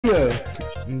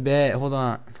Bet. Hold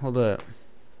on. Hold up.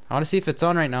 I want to see if it's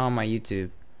on right now on my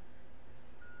YouTube.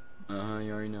 You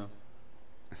already know.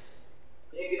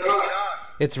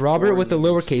 It's Robert with a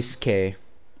lowercase k.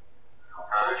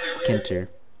 Kenter.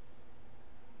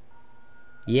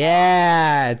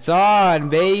 Yeah, it's on,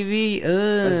 baby.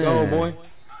 Let's go, boy.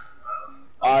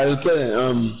 Alright, let's play it.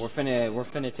 We're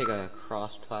finna take a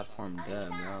cross-platform dub,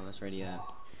 bro. Let's ready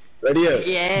up. Ready up.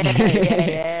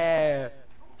 Yeah.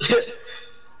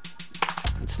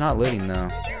 It's not loading though.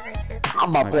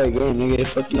 I'm about to play a game, nigga.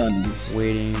 Fuck you on this.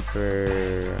 Waiting for.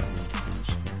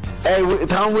 Hey,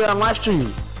 tell me we're on live stream.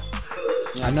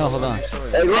 I know. Hold on.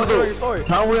 Hey, Rondo,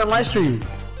 tell me we're on live stream.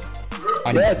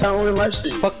 Yeah, tell me we're on live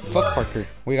stream. Fuck Parker.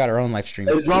 We got our own live stream.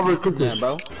 Hey, it's Robert Cooker. Yeah,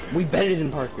 bro. We better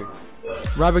than Parker.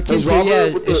 Robert Kenter,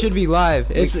 yeah, it should be live.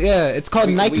 It's called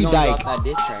Nike Dyke. That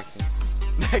distraction.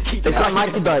 It's called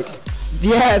Nike Dyke.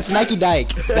 Yeah, it's Nike Dyke.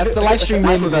 That's the live stream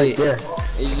name of it. Yeah.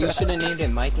 You should have named it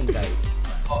Mike and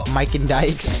Dykes. Mike and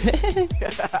Dykes.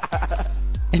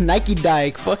 And Nike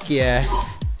Dyke, fuck yeah.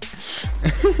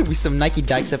 We some Nike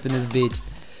Dykes up in this bitch.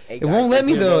 It won't let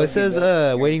me though. It says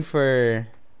waiting for.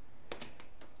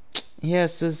 Yeah, it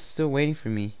says still waiting for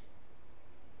me.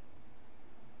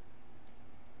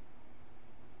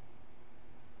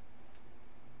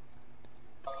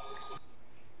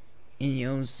 In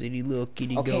your own city, little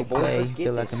kitty, Okay, go boys, play. let's get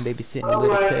Feel like this. I'm babysitting a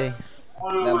little Tay.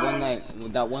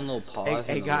 That one little pause.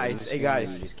 Hey, guys, You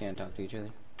just can't talk to each other.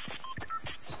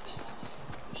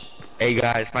 Hey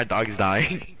guys, my dog's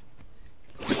dying.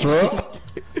 Huh?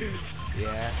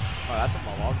 Yeah. Oh, that's what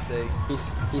my mom said.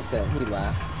 He said he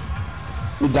laughs.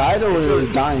 He died or he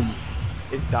was dying?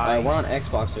 It's dying. We're on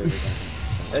Xbox server. Then.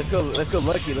 Let's go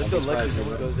lucky. Let's go I'll be lucky. surprised No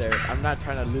one if goes there. I'm not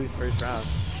trying to lose first round.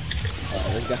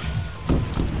 Let's go.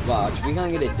 Watch, we gonna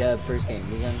get a dub first game.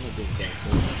 We gonna hit this dub.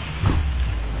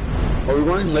 Are we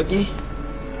going lucky?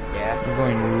 Yeah. I'm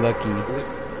going lucky.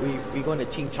 We going to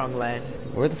Ching Chong Land.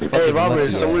 Where the fuck Hey, is Robert,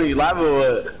 Lucky so at? what are you live or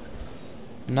what?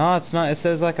 No, it's not. It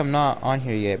says like I'm not on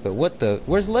here yet. But what the?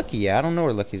 Where's Lucky at? I don't know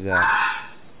where Lucky's at.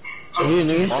 Here,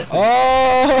 nigga.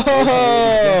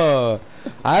 Oh!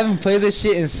 I haven't played this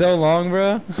shit in so long,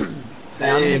 bro.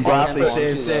 Hey, bro,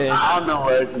 Honestly, same. I don't know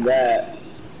where it's at.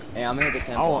 Hey, I'm gonna hit the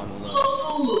tempo Oh. on the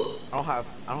low. I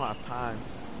don't have time to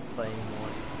play anymore.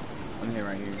 I'm here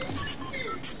right here.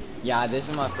 Yeah, this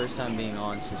is my first time being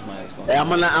on since my Xbox. Hey, I'm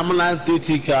gonna land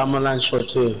 3T, I'm gonna land short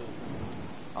too.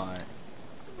 Alright.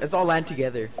 Let's all land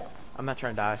together. I'm not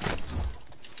trying to die.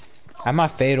 I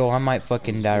might fatal. I might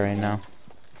fucking die right now.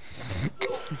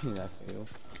 That fail.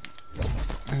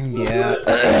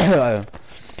 Yeah.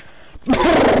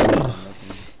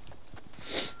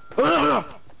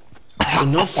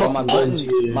 No Oh,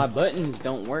 fucking my buttons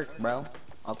don't work, bro.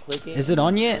 I'll click it. Is it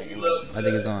on yet? I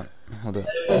think it's on. Hold up.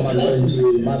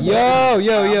 Yo.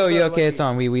 Okay, it's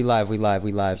on. We live.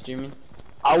 Streaming?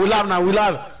 Oh, we live now, we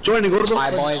live. Join it, go to the.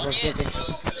 Alright, boys, let's get this. Yo.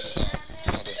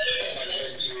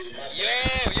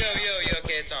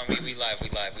 Okay, it's on. We live.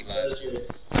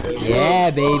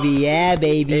 Yeah, baby. Yeah.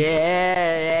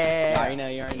 You already know.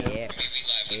 Yeah, baby.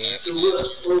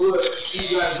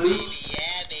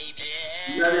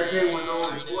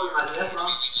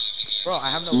 Bro,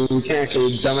 I have no. We can't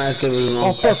cause dumbass kid was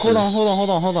Oh fuck!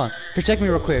 Hold on. Protect me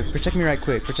real quick. Protect me right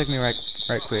quick. Protect me real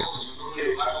quick.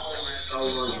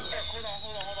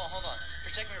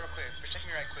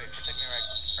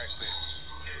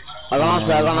 I got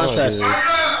on that.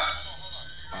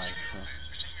 Alright, sure.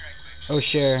 Oh,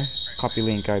 share. Copy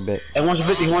link. I bet. Hey,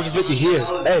 150 here.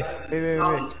 Hey, Wait.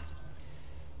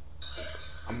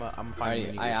 I'm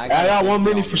finding. I got 1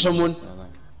 minute for someone.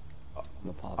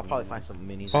 I'll probably find some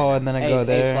minis. Oh, and then I go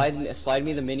there. Hey, slide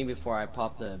me the mini before I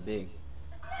pop the big.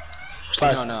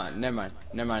 No, never mind.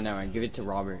 Give it to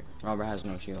Robert. Robert has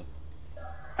no shield.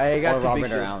 I got Or two Robert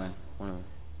big or shields. Alan. One of them.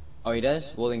 Oh, he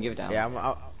does? Well, then give it to Alan.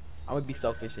 Yeah, I'm gonna be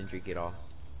selfish and drink it all.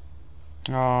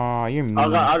 Aw, you're mean. I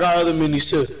got other minis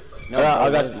too. No, I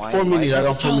Robert, got mine- 4 mine- minis. I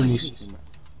got 4 minis.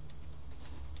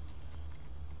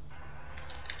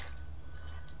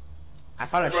 I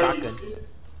found a shotgun.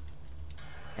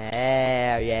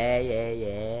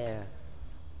 Yeah.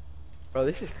 Bro,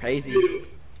 this is crazy.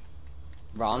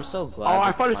 Bro, I'm so glad. Oh, I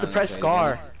this found a finally suppressed plays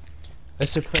scar. A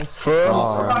suppressed For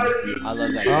scar. I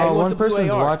love that. Oh, wants one the blue person's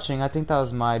AR? watching. I think that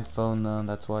was my phone though.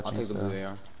 That's watching. I'll take the so. blue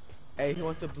AR. Hey, he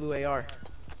wants a blue AR.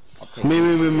 I'll take me. Okay,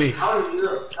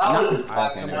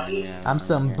 never mind, yeah, I'm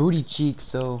some here. booty cheek,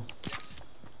 so.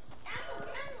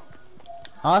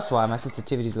 Oh, that's why my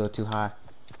sensitivity's a little too high.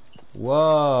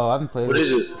 Whoa, I haven't played What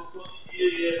this. is it?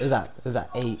 It was at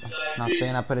 8. Not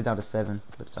saying I put it down to 7,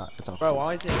 but it's all Bro,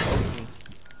 why is it opening?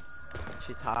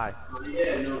 Shit's high.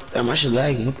 Damn, I should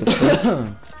lag. What the fuck?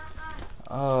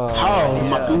 Oh. How?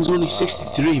 My ping's only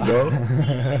 63, bro.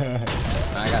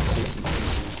 I got 60.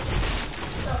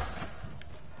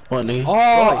 What, nigga? Oh,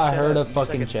 I heard a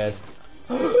fucking chest.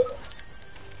 What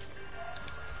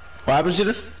happened to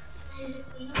this?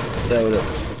 Yeah, what up?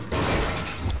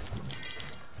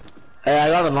 Hey, I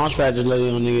got a launch pad just letting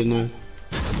you niggas know.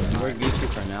 We're Gucci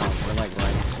for now. We're like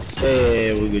right.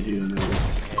 Hey, we'll get you, nigga.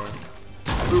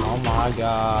 Oh my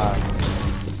god.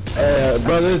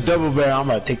 Bro, there's double barrel. I'm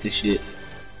about to take this shit.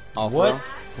 Oh, for What? real?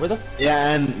 Where the?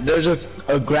 Yeah, and there's a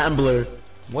grambler.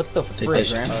 What the Take frick?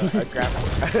 that shit. A grab. A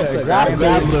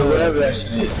grappler, whatever that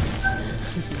shit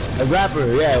is. A grapper,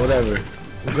 yeah, whatever.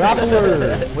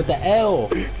 Grappler with the L.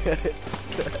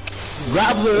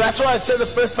 Grappler, that's what I said the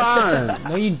first time.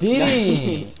 No, you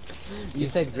didn't. You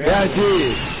said Yeah, I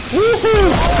did. Woohoo!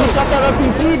 He shot that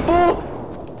RPG,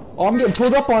 fool! Oh, I'm getting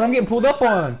pulled up on. I'm getting pulled up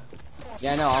on.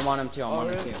 Yeah, no, I'm on him too. I'm on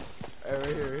him really? too. Right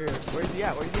here. Where's he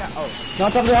at? Where's he at? Oh. You're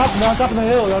on top of the hill. You're on top of the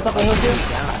hill. You're on top of the hill too.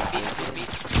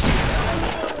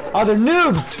 Oh, they're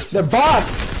noobs. They're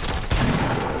bots.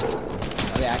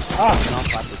 Oh, they actually. Ah. I'll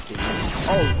slap this kid.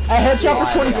 A headshot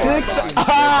for 26.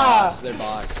 Ah! They're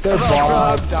bots. They're Bro,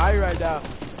 bots. I'm dying right now.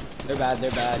 They're bad.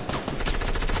 They're bad.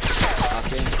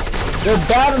 Okay. They're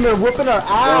bad and they're whooping our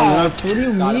ass. What do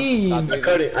you Got him. mean? Got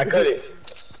I cut it.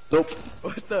 Nope.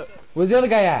 What the? Where's the other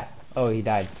guy at? Oh, he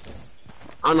died.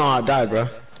 I don't know how I died, bro.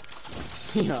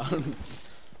 Yeah. I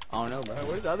don't know, bro.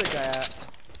 Where's the other guy at?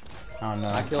 I don't know.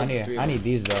 I killed three of I them. need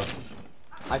these though.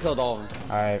 I killed all of them.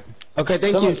 All right. Okay,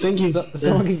 thank you.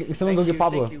 Someone go get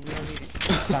Pablo. Thank you, we don't need it.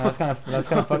 That's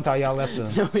kind of fucked how y'all left him.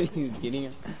 Nobody's getting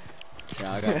him.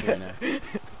 Yeah, I got you now.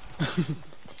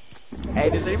 Hey,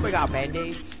 does anybody got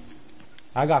band-aids?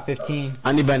 I got 15.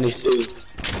 I need bandage too.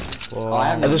 Well, Oh, I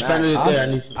have I no just banded it match. there. I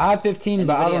need some. I have 15,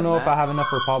 but I Anybody don't know have if I have enough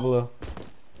for Pablo.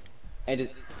 Hey,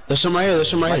 There's some right here. There's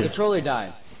some my right here. controller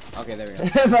died. Okay, there we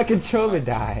go. My controller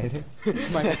died.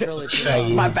 My controller Shaggy.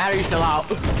 died. My battery's still out.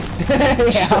 Yeah.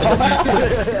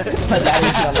 My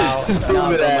battery fell out. No, bro,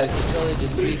 my ass. controller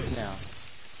just tweaks now.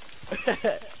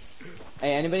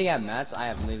 Hey, anybody got mats? I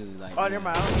have literally like. Oh, never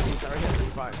mind. I don't need these. I already have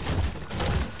 35.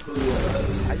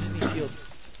 I just need shields.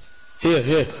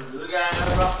 Here.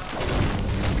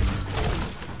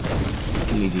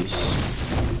 I need these.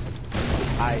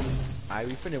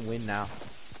 We finna win now.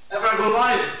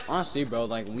 Honestly, bro,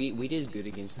 like we did good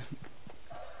against them.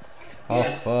 Oh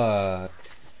fuck.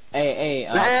 Hey,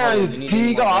 Pablo, Man, you need T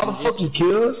any got more all the bandages? fucking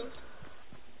kills.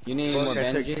 You need any more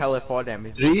bandages? Hella fall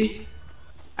damage. 3?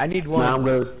 I need one. Nah, I'm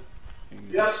good. You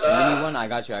need one? I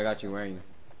got you. Where are you?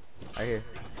 Right here.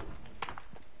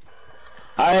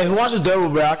 Alright, who wants a double,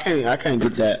 bro? I can't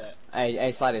get that.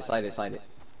 Hey, slide it.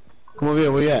 Come over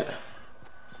here. Where you at?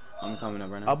 I'm coming up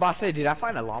right I was now. about to say, did I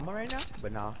find a llama right now?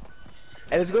 But nah.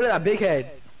 Hey, let's go to that big head.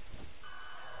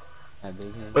 That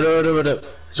big head. What up?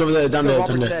 It's over there, down What there,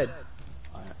 Robert down there. said.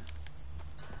 Alright.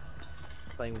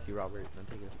 Playing with you, Robert. Don't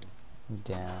take it.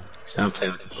 Damn. So I'm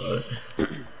playing with the bro.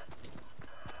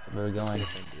 Where we going?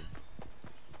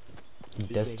 Big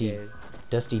Dusty head.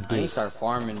 I need to dick. start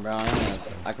farming, bro.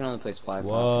 I can only place 5.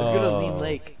 Whoa. Let's go to Lean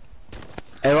Lake.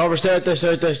 Hey, Robert, stay right there.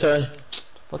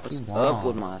 Fuck you What's up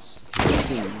with want? my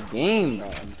switching game, bro?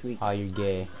 I'm tweaking. Oh, you're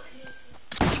gay.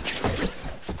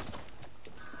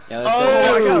 Yeah, let's Oh,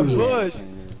 go. I got a Yeah. bush.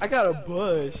 I got a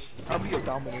bush. I'll be a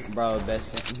dominant. Bro,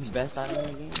 best item in the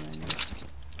game right now.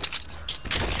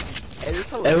 Hey, there's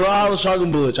hella Hey, where are all the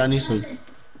shotgun bullets? I need some.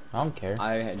 I don't care.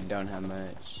 I don't have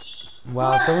much.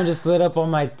 Wow, someone just lit up on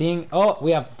my thing. Oh,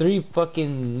 we have 3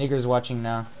 fucking niggers watching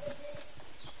now.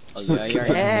 Oh yeah, you're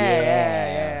right.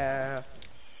 Yeah.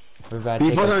 We're about to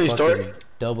You take post on a your story? fucking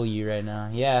W right now.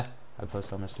 Yeah, I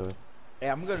post on my story. Hey,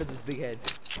 I'm gonna go to this big head.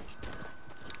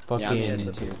 Fucking. Yeah, I'm hitting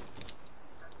it too.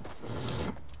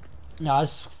 No, I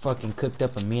just fucking cooked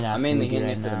up a mean ass I'm mainly loogie hitting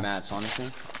right it for the now. mats, honestly.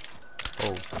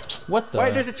 Oh, what the?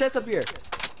 Wait, there's a chest up here.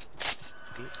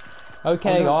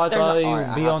 Okay, Oh, no, guys, there's a- I'll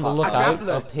alright, be I on the have lookout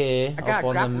grappler. up here, I got up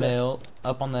on the grappler.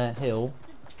 up on the hill.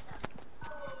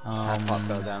 I popped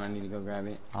fell down. I need to go grab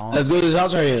it. Let's go to this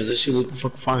house right here. Let's see what we can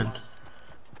fucking find.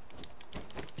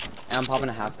 And I'm popping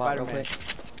a half pot real Spider-Man.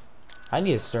 quick. I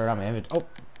need to start out my inventory. Oh,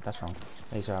 that's wrong.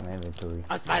 I need to start out my inventory.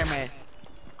 I'm Spider-Man.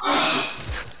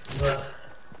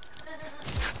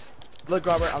 Look,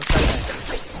 Robert, I'm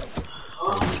Spider-Man.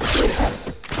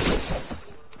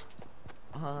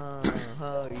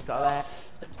 You saw that?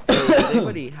 Hey, does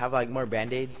anybody have like more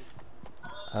band-aids?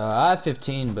 I have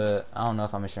 15, but I don't know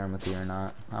if I'm gonna share them with you or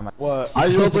not. I might. What? I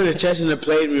just opened the chest and it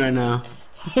played me right now.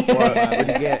 What'd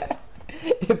you get?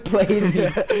 It played me.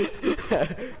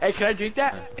 Hey, can I drink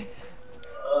that?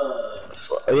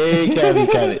 Oh, yeah, you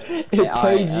can it. It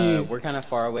played you. We're kind of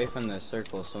far away from the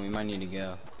circle, so we might need to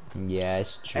go. Yeah,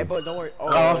 it's true. Hey, but don't worry. Oh,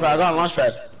 I got a launch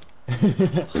pad.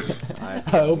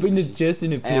 I opened it just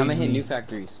in a Hey, I'm gonna hit new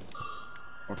factories.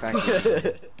 Or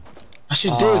factories. I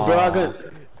should do it, bro. I got.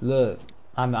 Look,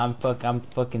 I'm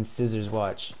fucking scissors.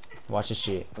 Watch this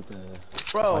shit. What the?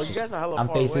 bro, Watch you this. guys are hella I'm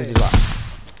far face away. scissors.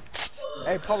 Watch.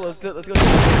 Hey, Pablo, let's go.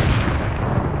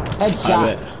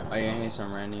 Headshot. Oh, yeah, here's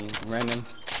some random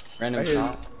Right here.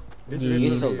 shot.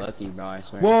 He's so lucky, bro. I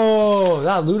swear. Whoa,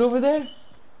 that loot over there?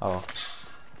 Oh.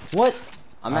 What?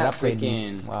 I'm Oh, at that played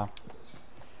me. freaking. Wow.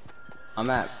 I'm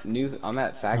at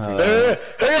factory. Hey,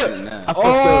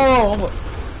 Oh!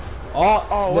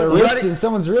 Oh, they're what- you got rifting.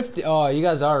 Someone's rifting. Oh, you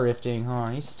guys are rifting, huh?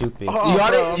 You stupid. Oh, You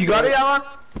got bro, it? You got it, Alan?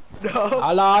 No.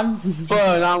 Alan.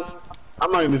 Fun,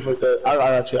 I'm not even fucked up. I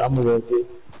got you. I'm gonna go with you.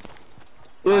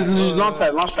 Yeah, just launch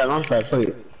pad. Fuck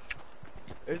it.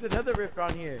 There's another rift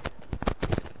on here.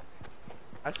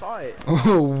 I saw it.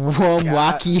 Oh, one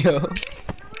Wakio.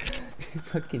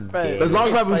 Fucking gay. Let's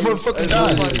launch pad before fucking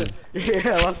done.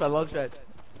 Yeah, launch pad.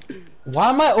 Why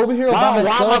am I over here Why by am I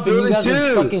myself and you building guys are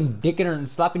two? fucking dicking or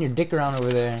slapping your dick around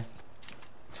over there?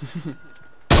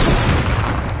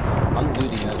 I'm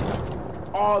looting us.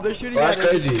 Oh, they're shooting Oh, at that's us.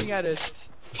 crazy. They're shooting at us.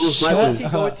 Full Shut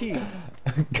sniper. Go with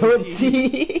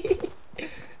T.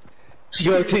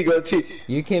 Go T. Go T.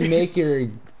 You can make your.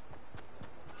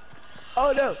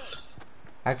 Oh no.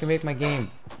 I can make my game.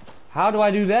 How do I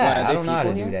do that? Why, are I don't know how to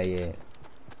there do people that yet.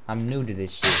 I'm new to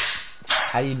this shit.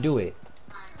 How do you do it?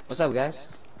 What's up, guys?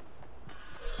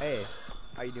 Hey,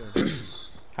 how you doing?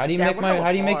 How do you Yeah, make we're my? hella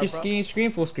How do you make far, your bro.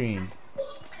 screen full screen?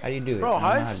 How do you do it? Bro, I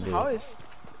don't know how to do how it. is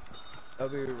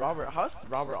okay, Robert? How's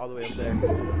Robert all the way up there?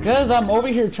 Cause I'm over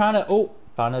here trying to. Oh,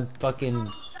 found a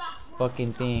fucking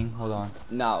thing. Hold on.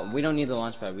 No, we don't need the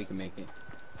launch pad. We can make it.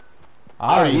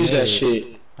 I already used made that it.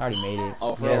 shit. I already made it.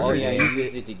 Oh, for Yeah, oh we're yeah, good. you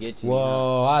used it to get to.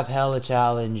 Whoa, I've hella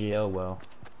challenge. Oh well.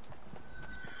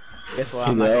 Guess what?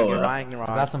 I'm not gonna get I Ryan I wrong.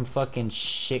 got some fucking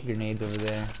shit grenades over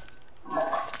there.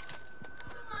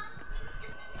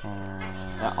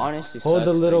 That honestly Hold sucks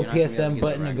the that little you're not gonna be able PSM to get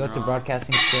button the and go to Ragnarok.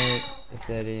 broadcasting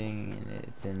setting, and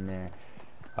it's in there.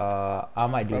 I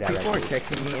might do Bro, that people right are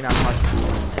texting me and I'm not.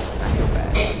 I feel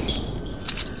bad.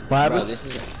 What Bro, happened? this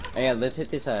is. Hey, yeah, let's hit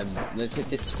this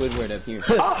Squidward up here.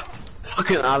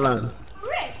 Fucking Alan.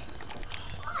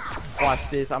 Watch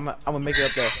this. I'm gonna make it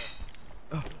up there.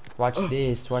 Watch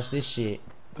this shit.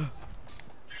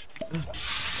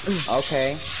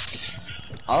 Okay.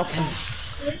 Okay.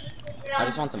 I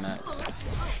just want the max.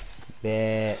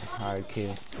 Bet. Alright,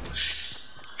 cool.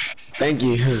 Thank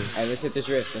you. Hey, let's hit this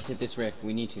rift.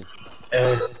 We need to.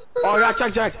 Oh, I got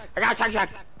Chuck.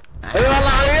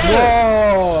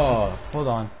 Whoa! Hold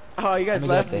on. Oh, you guys Let me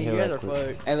left get me. the You hill guys are right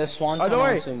quick. fucked. Hey, let's swan Oh, don't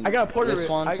worry. some. I got a porter let's rift.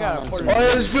 swan I got a on porter some- Oh, yeah,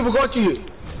 there's people got you.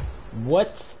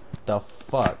 What the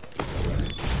fuck?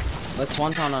 Let's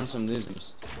swanton on some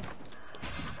losers.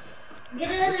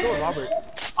 Let's go, Robert.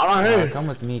 I'm not here. Come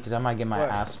with me, cause I might get my What?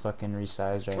 ass fucking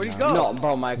resized right Where'd he now. go? No,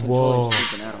 bro, my Whoa. controller's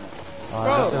freaking out. Oh, I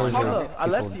Bro, thought there was Pablo, a I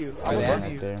left people you. Are I'm they above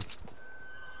right you. there.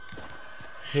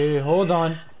 Here, hold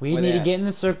on. We Where need they to at? get in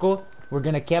the circle. We're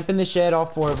gonna camp in the shed, all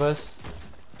four of us.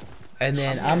 And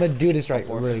then I'm gonna do this right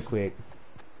four of really us. quick.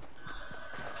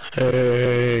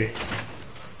 Hey.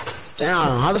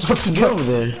 Damn, how the fuck you get over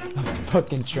there?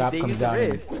 Fucking trap Think comes it's a down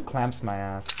rift. and clamps my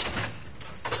ass.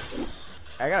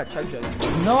 I got a Chuck.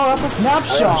 No, that's a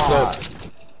snapshot!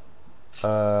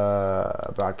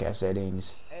 Broadcast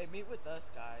settings. Hey, meet with us,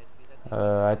 guys.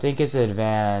 I think it's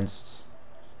advanced.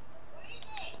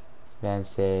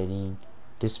 Advanced setting.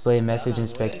 Display message and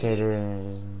spectator.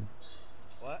 And...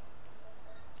 What?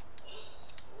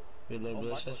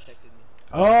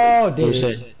 Oh, What you dude.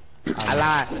 say? I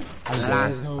lied.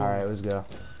 Alright, let's go.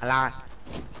 I lied.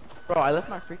 Bro, I left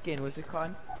my freaking, what's it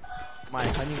called? My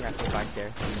hunting rifle back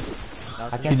there.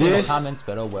 I can't see You the did? comments,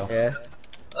 but oh well. Yeah.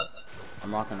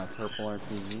 I'm rocking a purple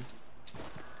RPG.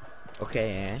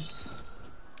 Okay, and?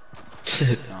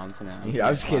 No, I'm finna. Yeah,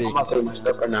 I'm just kidding. I'm not putting my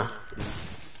stuff right now.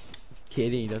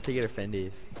 Kidding, don't take it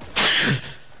offended.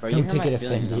 Bro, you Don't hurt take my it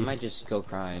feelings. I offended. might just go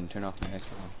cry and turn off my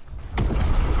Xbox.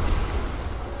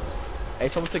 Hey,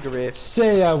 someone took a rift.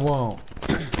 Say I won't.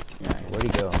 Yeah, Where'd he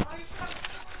go?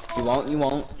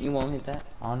 you won't hit that.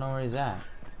 I don't know where he's at.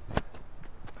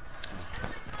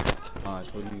 Oh, I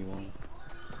told you won't.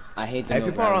 I hate the Hey, no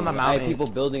people are on the gravity. I mountain. have people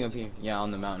building up here. Yeah,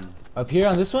 on the mountain. Up here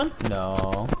on this one?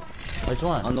 No. Which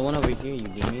one? On the one over here, you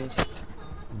dingus.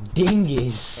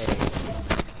 Dingus.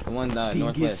 The one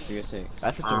northwest, 306.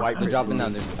 That's such a white They're person. dropping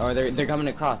down. They're coming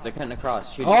across. They're cutting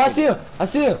across. Shoot Oh, I see him. I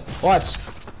see him. Watch.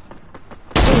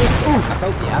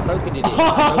 I poked it.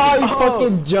 Oh, he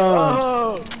fucking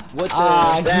jumps. What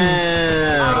the?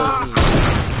 Damn.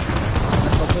 Let's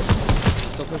go push him.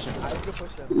 Let's go push him. Let's go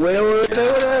push them. Wait.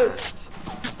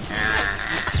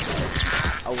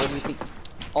 Oh, what do you think?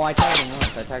 Oh, I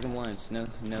tagged him once. No.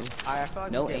 I feel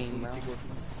like No we aim, bro.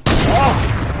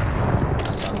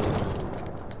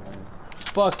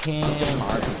 Fuck him. It's just an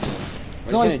RPG.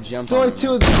 We're just Only- gonna jump it's only on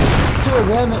two him. of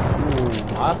them. Ooh,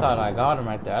 I thought I got him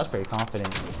right there. I was pretty confident.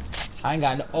 I ain't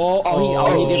got no.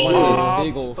 Oh, he did one of Oh, those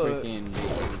big ol' freaking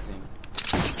thing.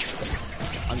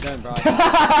 I'm done, bro.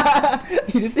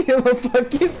 You just hit him a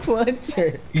fucking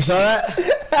plunger. You saw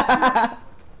that?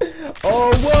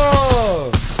 Oh,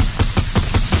 whoa!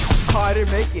 Oh, I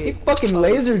didn't make He it. fucking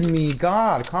lasered me.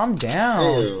 God, calm down.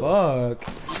 Ew. Fuck.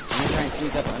 I'm gonna try and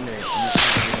sneak up under it.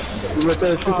 You were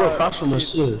there, people across from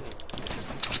us too.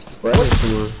 What?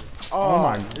 Oh,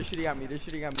 my- they're shooting at me.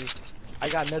 I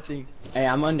got nothing. Hey,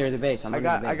 I'm under the base. I'm I under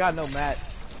the base. got no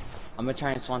mats. I'm gonna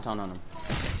try and swanton on him.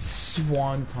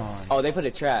 Swanton. Oh, they put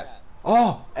a trap.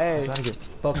 Oh! Hey. I'm about to get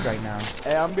fucked right now.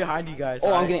 Hey, I'm behind you guys.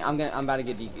 Oh, alright? I'm about to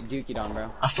get dookied on, bro.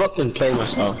 I fucking played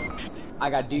myself. I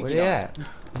got Where dookied you on. at?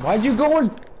 Why'd you go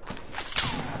in?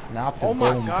 Now Oh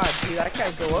my god, dude, I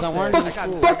can't go up Don't there. worry, I it's got,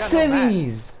 cool. I Fuck got no mats.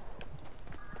 semis!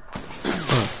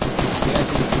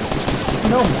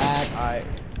 No mats. Alright.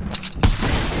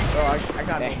 Bro, I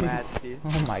got no Dang. mats, dude. Oh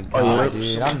my Oh, god, yeah.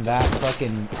 dude. I'm that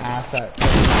fucking ass at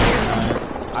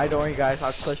I don't worry, guys.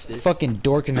 I'll clutch this. fucking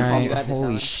dork Oh, you night. got this, Holy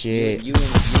Alan. shit. You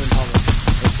and Pablo.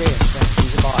 It's fair.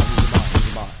 He's a bot.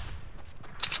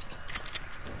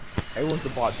 Everyone's a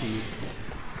bot to you.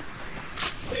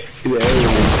 Yeah,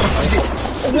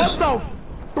 What the?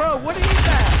 Bro, what is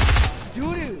that?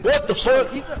 Dude. what the fuck?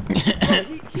 He's a,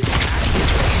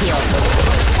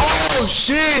 Oh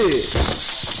shit!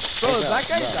 bro, Hey, that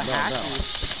guy's a bro.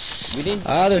 hacker. We didn't.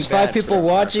 Ah, there's too bad 5 people for our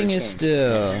watching it first game.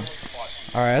 still.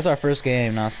 Alright, that's our first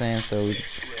game, not saying so.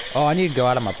 Oh, I need to go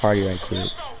out of my party right quick.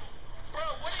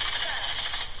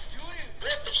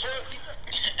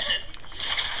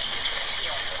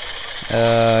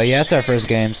 Yeah, it's our first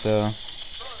game, so.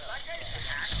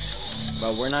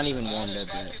 But we're not even warmed up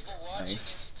yet. Like,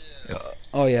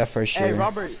 Oh yeah, for sure. Hey,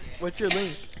 Robert, what's your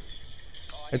link?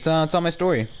 It's on my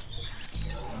story.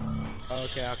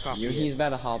 Okay, I'll copy it. he's about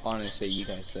to hop on and say you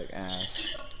guys suck ass.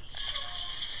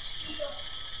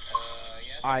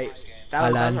 Alright, that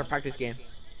was Alan. our practice game.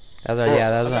 That was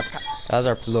our that was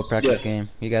our little practice Yeah. game.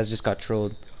 You guys just got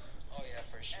trolled.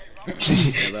 That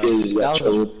was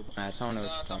a match. I don't know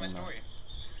what you're talking about.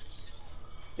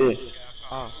 Yeah.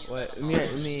 Oh, wait,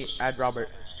 let me add Robert.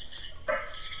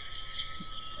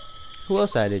 Who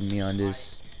else added me on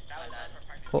this?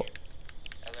 Oh,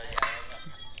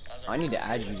 I need to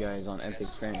add you guys on Epic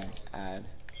Friend.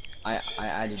 I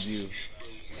added you.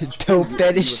 Dope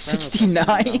Fetish You were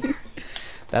 69.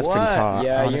 That's What? pretty hot.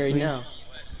 Yeah, honestly. you already know.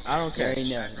 I don't You care. already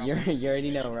know. You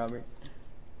already know, Robert.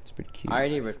 It's pretty cute. I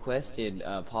already requested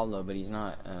Pablo, but he's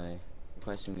not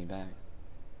requesting me back.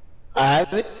 I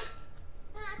have it?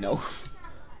 No.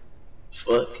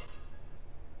 Fuck.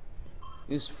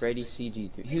 Who's Freddy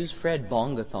CG3? Who's Fred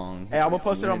Bongathong? Hey, I'm gonna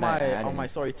post it When on did I my add on him? my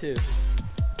story too.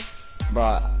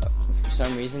 Bro, for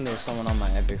some reason there's someone on my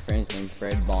Epic Friends named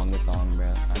Fred Bongathong,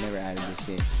 bro. I never added this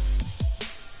kid.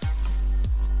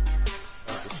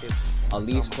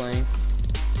 Ali's playing.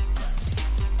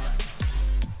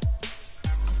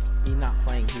 He's not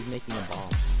playing. He's making a bomb.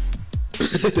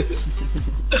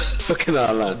 Fucking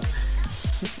Alan.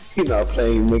 He not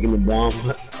playing, making the bomb.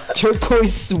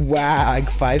 Turquoise swag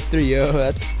 530.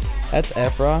 That's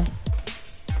Ephra.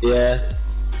 Yeah.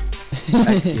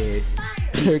 That's gay.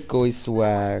 Turquoise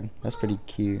swag. That's pretty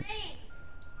cute.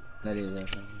 That is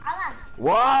awesome.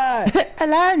 What?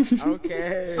 Alan.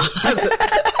 Okay.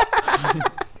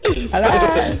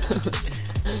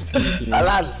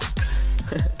 Alan.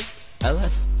 Alan.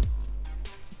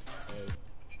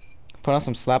 Put on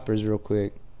some slappers real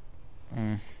quick.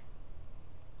 Mm.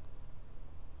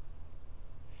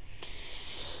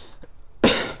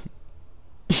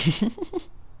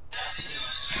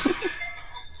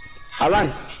 Alan.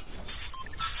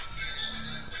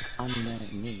 I'm that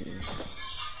nigga.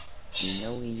 You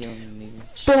know we young nigga.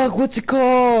 Fuck, what's it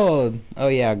called? Oh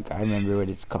yeah, I remember what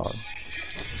it's called.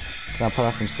 I'll put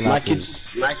on some slappers.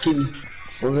 Nike.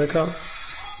 What's it called?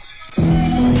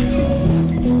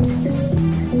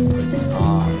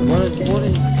 What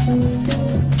is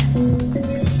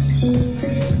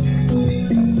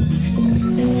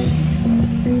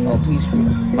Oh please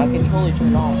my controller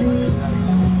turned off. Hey,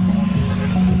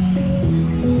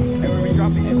 where we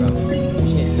dropping it, bro?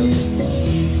 Shit, filter.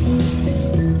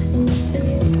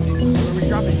 Where we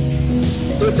dropping?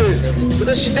 Put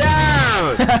that shit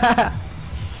down!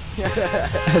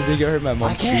 I think I heard my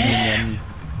mom screaming at me.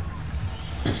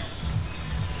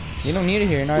 You don't need it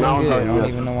here, you're not even good. I don't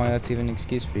even know why that's even an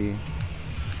excuse for you.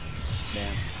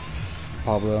 Damn.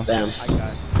 Pablo. Damn. I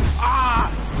got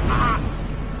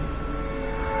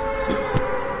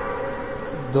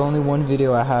The only one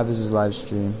video I have is his live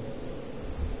stream.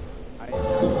 The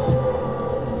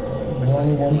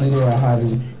only one video I have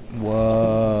is...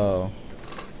 Whoa.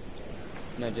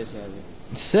 No, just has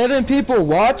it. 7 people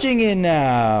watching it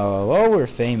now. Oh, we're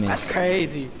famous. That's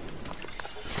crazy.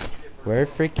 We're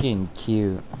freaking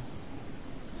cute.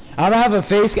 I don't have a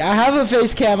face. I have a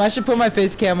face cam. I should put my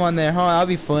face cam on there, huh? That'll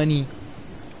be funny.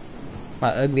 My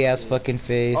ugly ass fucking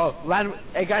face. Oh, land.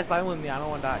 Hey guys, land with me. I don't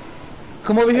want to die.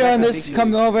 Come over here got on the this. big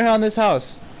Come dude. over here on this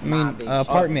house. I Nah, mean, big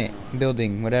apartment,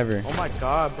 building, whatever. Oh my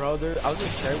god, bro. I was gonna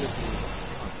share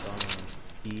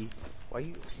with you. He. Why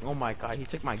you? Oh my god, he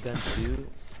took my gun too.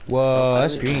 Whoa,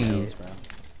 that's Really green. knows, bro.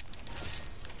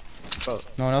 Bro,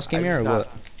 No one else came I here or just what?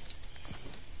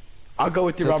 I'll go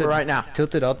with you, Robert, right now.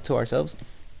 Tilted up to ourselves.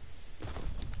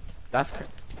 That's crazy.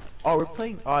 Oh, we're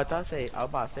playing. Oh, I was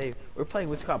about to say, we're playing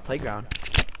what's called Playground.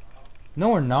 No,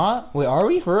 we're not. Wait, are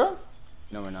we for real?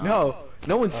 No, we're not. No,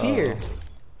 no one's here.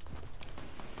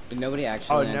 Did nobody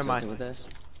actually Oh, land never mind. tilted with us?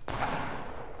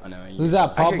 Oh no. Who's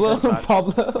that? I hear Pablo? gunshots.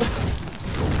 Pablo?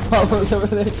 Pablo's over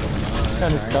there.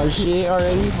 Trying to start shit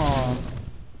already, huh?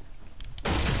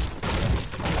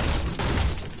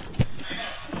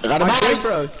 I got a My game mic.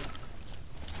 froze.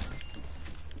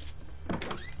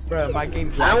 Bro, my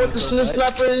game's I lagging want the so Smith much.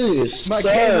 clapper is. My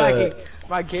game lagging.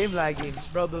 My game lagging.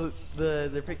 Bro, the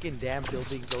freaking damn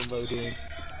buildings don't load in.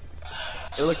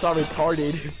 It looks all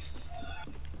retarded.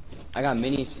 I got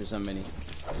minis for somebody.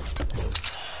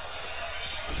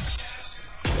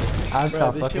 I Bro,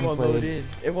 stopped this shit fucking won't load playing. in.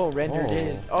 It won't render it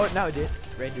in. Oh, now it did.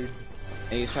 Rendered.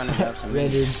 Hey, he's trying to grab some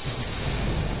Rendered.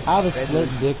 minis. I have a split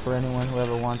dick for anyone who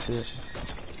ever wants it.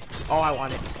 Oh, I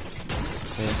want it.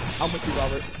 Okay. I'm with you,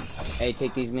 Robert. Hey,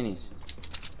 take these minis.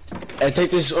 Hey,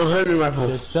 take this 100 rifle.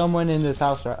 There's someone in this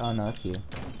house right. Oh no, it's you.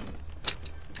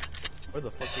 Where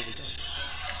the fuck did it go?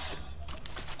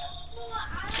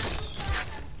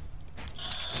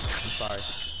 I'm sorry.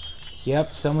 Yep,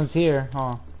 someone's here,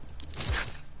 huh?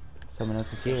 Someone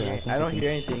else is here. I don't hear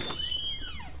anything.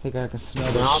 I think I can smell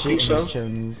I the don't shit think in so. these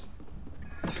chimneys.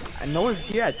 And no one's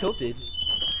here at Tilted.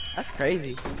 That's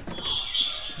crazy.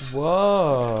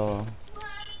 Whoa.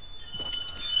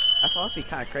 That's honestly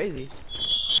kind of crazy.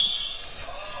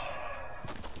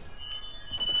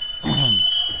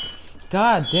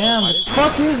 God damn, the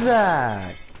fuck is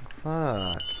that?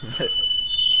 Fuck.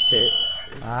 Hit.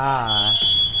 Ah.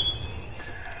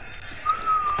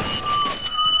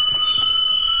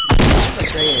 That's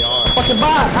a great AR. Fucking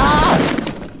bot! Ah!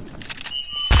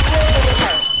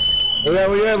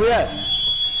 Where at?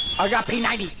 I got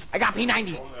P90. I got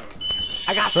P90.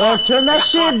 I got. Bro, turn that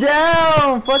shit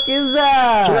down! Fuck is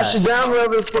that? Turn that shit down,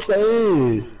 wherever the fuck that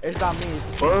is. It's not me.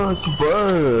 It's Fuck,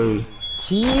 bro.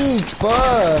 T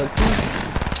fuck.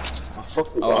 Fuck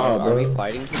you, Oh, are bro. we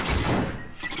fighting?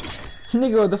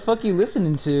 Nigga, what the fuck you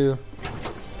listening to?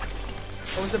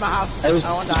 Someone's in my house. I Hey,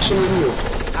 don't want to die. shooting you.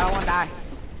 I don't want to die.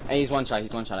 Hey, he's one shot.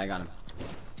 He's one shot. I got him.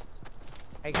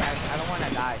 Hey guys, I don't want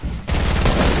to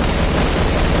die.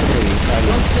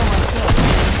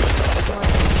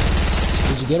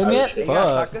 Did you get him yet? You got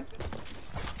Fuck. shotgun?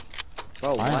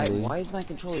 Bro, Finally. why is my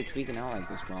controller tweaking out like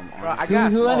this, bro? I'm Bro, I honest.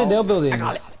 got. Who landed their I buildings?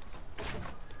 got it.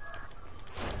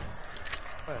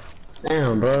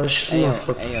 Damn, bro. Shit, Hey, yo,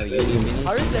 fuck. hey, yo, you need minis?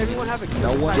 How does everyone have a kill?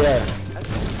 No one. Yeah.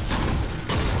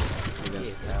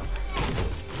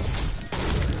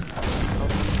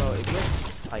 So if you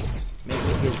like make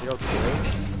me get 0 kills,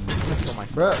 I'm gonna kill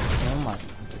myself. Bro, oh my.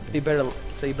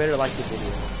 So you better like the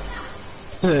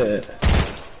video.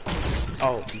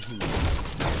 Oh.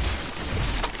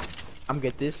 I'm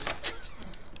get this.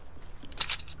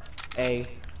 A.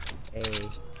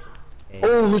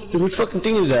 Oh, which fucking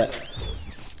thing is that?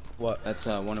 What? That's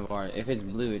one of our. If it's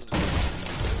blue, it's.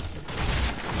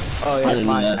 Oh I yeah, didn't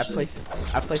mine. know I that placed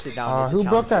it down. with the Who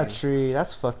broke that challenge tree?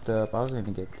 That's fucked up. I was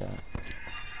gonna get that. thing.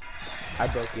 I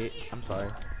broke it. I'm sorry.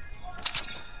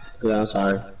 Yeah, I'm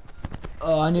sorry.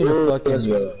 Oh, I need a fucking. Have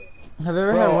you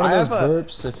ever Bro, had one I of have those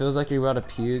burps? It feels like you're about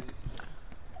to puke.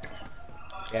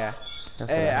 Yeah.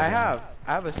 That's Hey, what I had.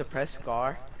 have a suppressed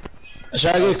scar.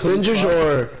 Should I get cleansers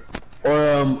or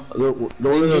the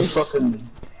one of those fucking?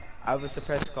 I have a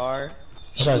suppressed scar.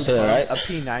 Should I say that A right?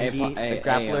 P90, a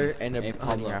grappler, and a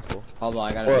hunting rifle. Pablo,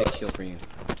 I got a big shield for you.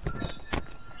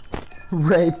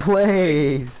 Ray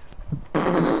plays.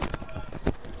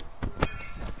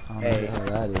 Oh Hey, what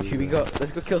the hell that is. should we go?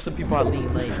 Let's go kill some people on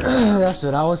Lean Lane. That's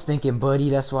what I was thinking, buddy.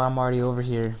 That's why I'm already over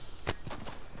here.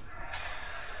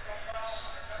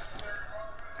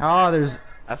 Oh, there's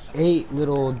That's 8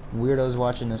 little weirdos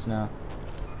watching us now.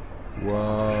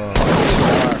 Whoa.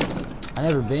 I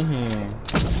never been here.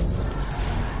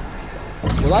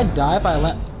 Will I die if I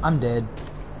let? I'm dead.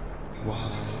 Wow.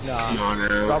 nah.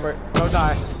 No. Robert, don't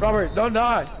die. Robert, don't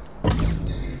die.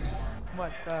 Oh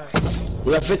my god.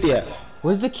 We got 50 yet.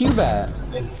 Where's the cube at?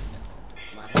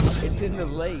 It's in the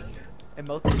lake. And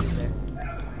Mothe's in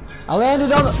there. I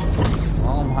landed on the.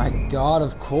 Oh my god!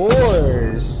 Of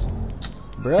course,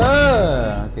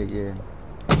 bruh. Okay, good.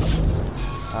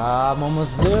 I'm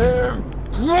almost there.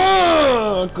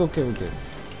 Okay.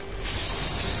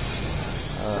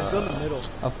 Let's go in the middle.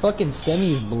 A fucking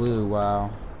semi's blue. Wow.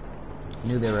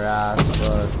 Knew they were ass.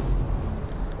 Fuck.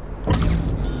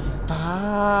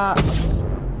 Ah.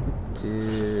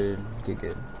 Dude. Okay,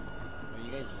 good. Where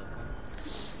you guys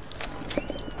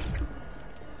looking?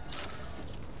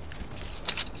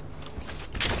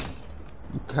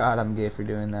 God, I'm gay for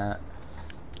doing that.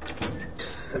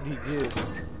 What do you do?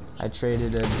 I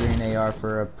traded a green AR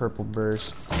for a purple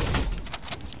burst.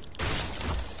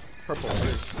 Purple.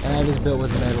 And I just built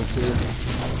with metal too.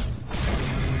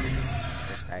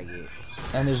 Faggot.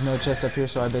 And there's no chest up here,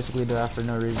 so I basically do that for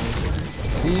no reason.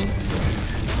 See?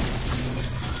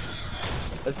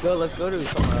 Let's go to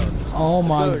somewhere else. Oh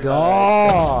my Let's go,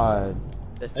 god!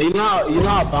 Let's You know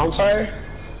how bounce higher?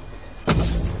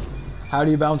 How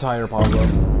do you bounce higher, Pablo?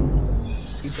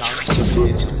 You down?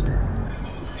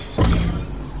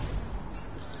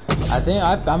 I think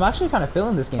I'm actually kind of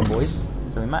feeling this game, boys.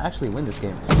 So we might actually win this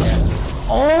game.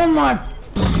 Oh my!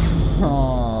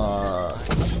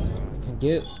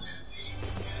 Get.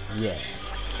 Yeah.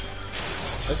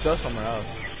 Let's go somewhere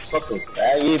else. Fucking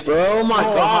craggy, bro. Oh my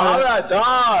god, how did I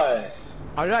die?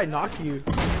 How did I knock you?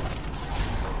 I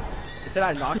said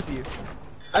I knocked you.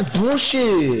 I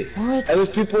bullshit. What? And there's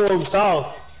people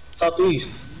southeast.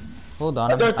 Hold on.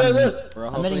 There. Bro,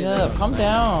 I'm hopefully heading they up. don't Calm snipe.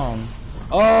 down.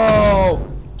 Oh!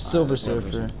 Silver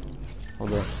Surfer.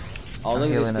 Hold up. Oh, I'm look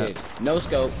at healing this kid. No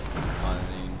scope.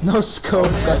 No scope.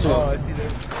 Gotcha. Oh, I see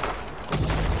there.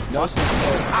 No scope.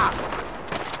 Ah!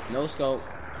 No scope.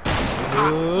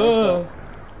 Uh,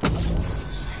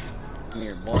 Come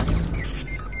here, boy.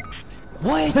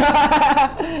 What?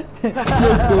 No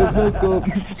scope.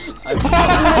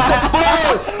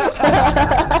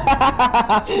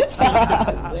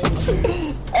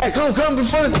 Hey, come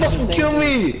before they fucking kill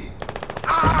me.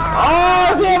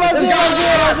 Oh, damn, I see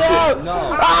it. No.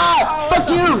 Ah, fuck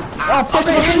you. Oh, fuck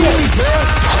you.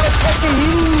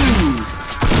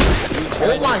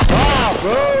 Oh my god,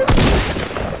 bro.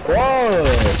 Whoa.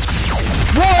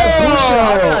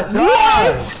 Whoa.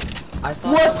 What? I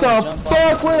saw What the someone jump off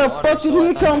fuck? into Where the water, fuck did so I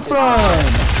he thought come he took from? it.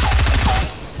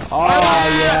 Oh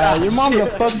yeah, your mom's a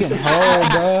fucking hoe,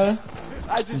 bruh.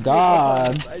 I just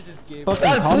God. I just gave Fucking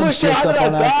That calling bullshit, shit how up did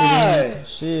on I accident. die?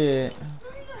 Shit.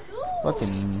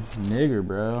 Fucking nigger,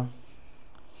 bro.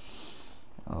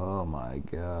 Oh my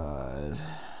god.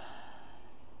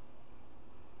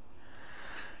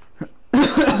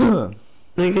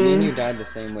 Me and you died the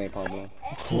same way, Pablo.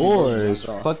 Of course. Jumped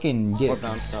off. Fucking Or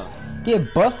bounced off.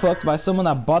 get butt fucked by someone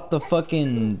that bought the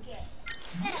fucking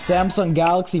Samsung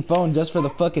Galaxy phone just for the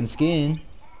fucking skin.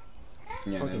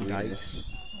 Yeah, Fucking maybe. dyke.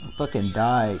 Fucking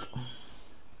dyke.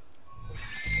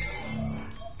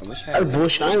 I wish I That had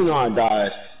bullshit, I didn't know I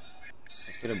died. I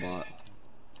could have bought.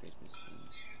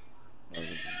 That was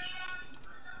a-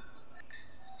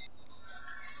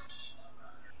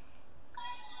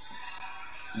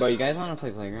 But you guys want to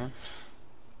play Playground?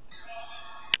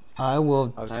 I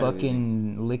will I was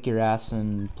fucking lick your ass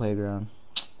in playground.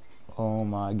 Oh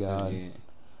my god. Yeah.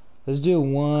 Let's do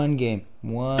one game.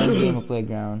 One game of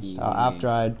playground. Yeah. After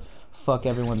I'd fuck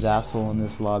everyone's asshole in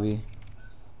this lobby.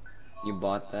 You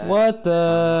bought that? What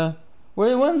the?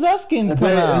 When's that skin come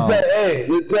out?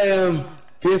 We play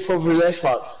PS4 for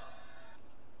Xbox.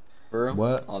 Bro?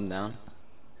 What? All down.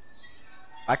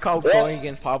 I called What? going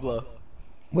against Pablo.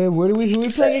 Wait, who we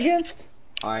playing against?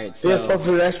 Alright, PS4 so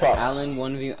for Xbox. Alan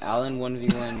 1v1 Pablo, I'll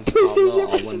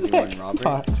 1v1 Robert.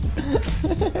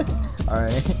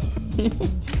 Alright.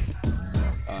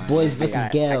 Boys versus I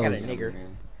got a girls. nigger.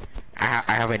 I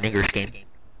have a nigger skin.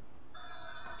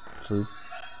 True.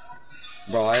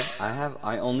 Bro,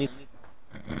 I only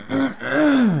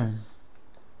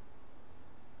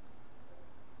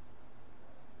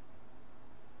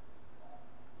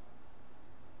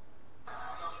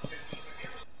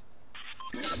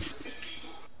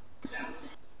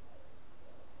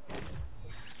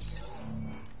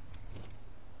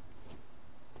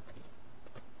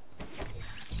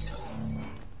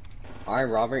Alright,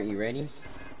 Robert, you ready?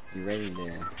 You ready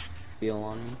to feel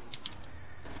on me?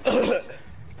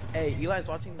 Hey, Eli's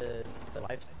watching the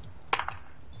live.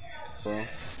 Bro.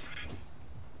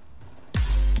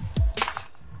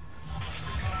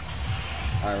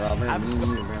 Alright, Robert, I'm me and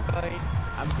you, bro.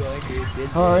 going to.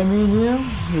 Alright, me and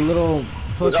you little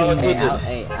fucking.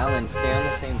 Hey, Alan, stay on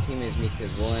the same team as me,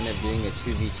 because we'll end up doing a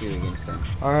 2v2 against them.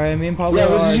 Alright, me and Pablo Yeah,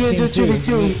 are what did you team do?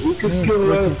 two. We could kill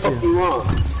whatever the fuck you want.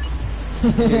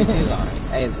 2v2's alright.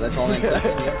 Hey, let's all in touch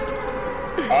with you.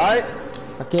 Alright?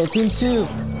 Okay, team 2.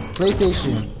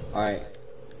 PlayStation. Alright.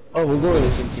 Oh, we're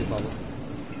going. Team 2, Pablo.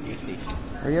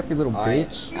 Hurry up, you little Alright,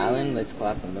 bitch. Alan, let's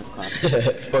clap him, let's clap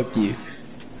him. Fuck you.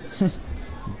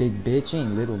 Big bitch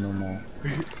ain't little no more.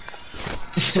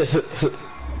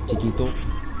 Chiquito.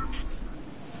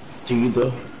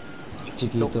 Chiquito.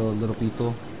 Chiquito, little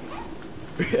pito.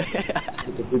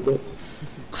 Chiquito.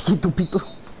 Chiquito pito.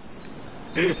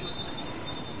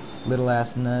 Little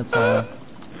ass nuts.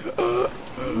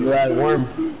 You like worm.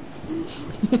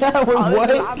 Yeah, we're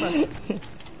what?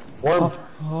 Worm.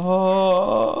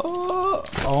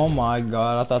 Oh my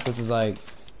god, I thought this was like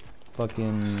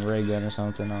fucking ray gun or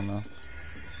something, I don't know.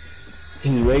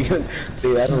 His regular.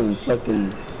 Dude, that was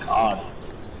fucking God.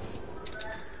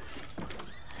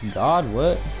 God,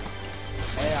 what?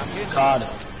 Hey, I'm getting God.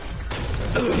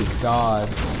 God.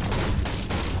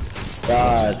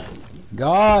 God.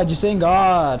 God, you're saying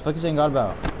God. Fuck you saying God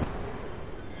about?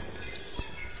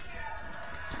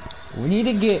 We need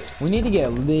to get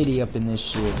Liddy up in this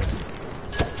shit.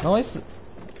 No, it's.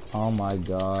 Oh my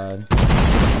god.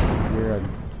 You're a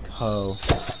hoe.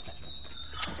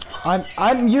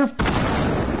 You're.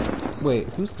 Wait,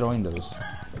 who's throwing those?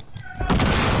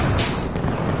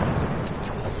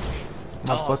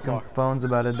 My fucking phone's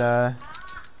about to die.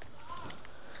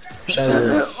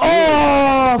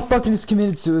 Oh, fucking just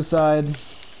committed suicide.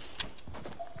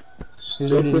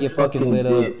 Who's ready to get fucking lit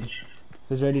up?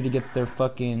 Who's ready to get their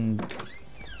fucking...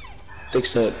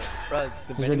 Fix it.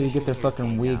 Who's ready to get their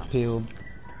fucking wig peeled?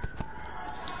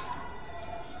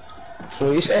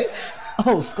 What you say?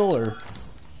 Oh, Sculler.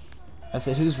 I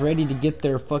said, who's ready to get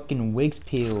their fucking wigs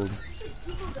peeled?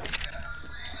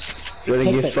 Ready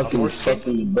to Take get the- fucking fucked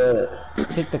in the butt.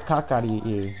 Take the cock out of your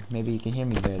ear. Maybe you can hear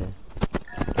me better.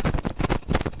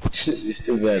 You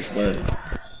still got fun.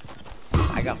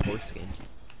 I got foreskin.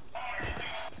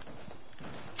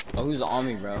 Oh, who's on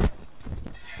me, bro?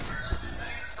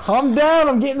 Calm down,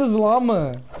 I'm getting this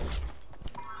llama.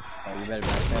 Oh, you better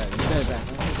back up. You better back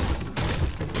up.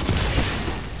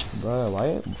 Bro, why?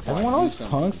 Everyone always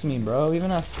punks me, bro. Even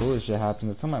at school, this shit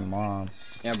happens. I tell my mom.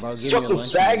 Yeah, bro, give Shut me the your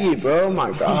lunch money. faggy, bro. Oh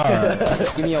my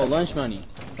god. Give me your lunch money.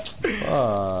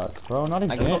 Fuck, bro, not I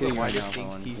can again. kill you Why right do now if I things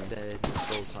wanted he to. said this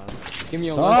whole time? Give me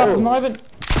your Stop, lunch I'm money. not even.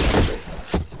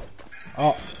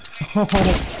 Oh.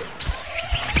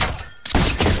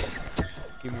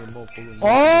 Give me a more full of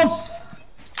Oh!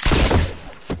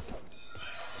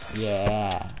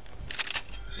 Yeah.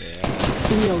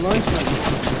 Give me your lunch money.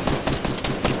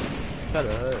 Shut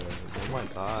up. Oh my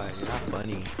god, you're not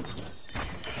funny.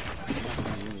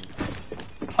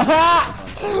 Ah!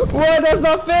 What? That's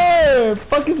not fair!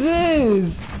 Fuck is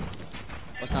this?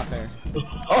 What's not fair?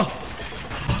 Oh.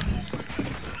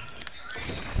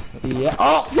 Yeah.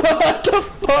 Oh! What the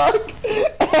fuck?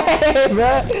 Hey,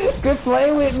 bro! Quit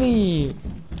playing with me!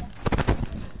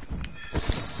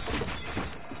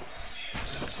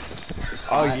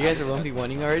 Oh, you guys are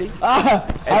 1v1ing already? Ah!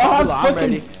 Hey, I don't have Pablo, I'm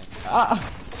fucking... ready. Ah!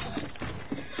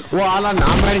 Well, I'm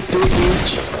ready to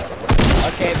each.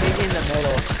 Okay, meet me in the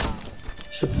middle.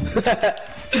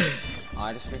 Oh,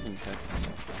 I just freaking took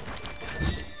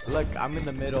myself. Look, I'm in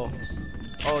the middle.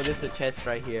 Oh, there's a chest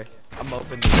right here. I'm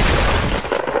opening.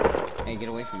 Hey, get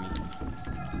away from me.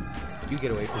 You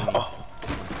get away from me.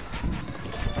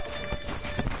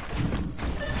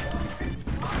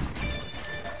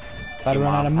 About to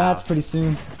run out of mats pretty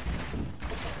soon.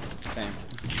 Same.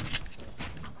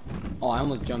 Oh, I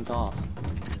almost jumped off.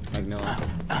 Like, no.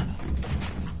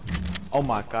 Oh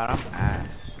my god, I'm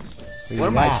ass. What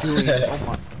am Yeah. I doing? Oh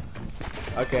my.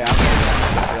 Okay, I'm ready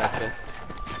for that chest.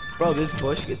 Bro, this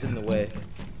bush gets in the way.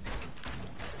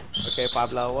 Okay,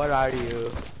 Pablo, what are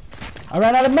you? I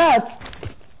ran out of mats!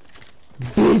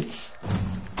 Bitch!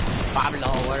 Pablo,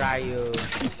 what are you?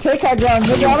 Take high ground,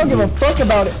 nigga. I don't give a fuck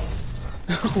about it.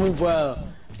 Oh, bro.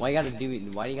 Why you gotta do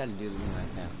it? Why do you gotta do it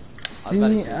like that? See,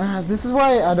 this is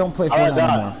why I don't play Fortnite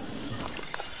anymore.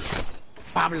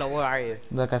 Pablo, where are you?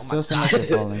 Look, I still see myself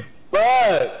falling.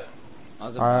 But I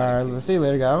was about Alright, let's see you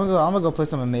later, guys. I'm gonna go play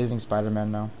some Amazing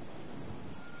Spider-Man now.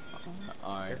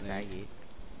 Alright, man. Faggy.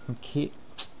 Okay.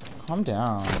 Calm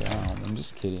down, I'm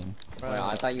just kidding. Wait,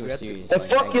 I thought you were serious. the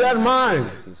fuck you out of mine.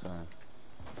 This is fine.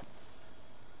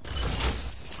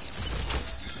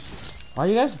 Why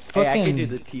you guys Hey, I can do fucking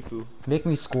the Tifu. make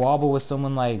me squabble with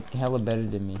someone like hella better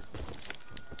than me?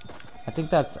 I think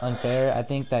that's unfair. I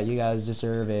think that you guys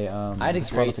deserve a I had a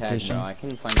great tag, disqualification. bro. I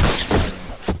couldn't find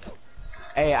it.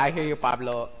 Hey, I hear you,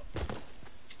 Pablo.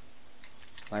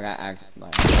 Like, I act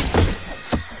like.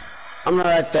 I'm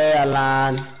right there,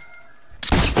 Alan.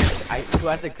 Who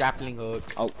has the grappling hook?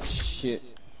 Oh, shit.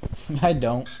 I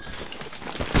don't.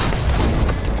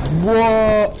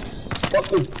 Whoa!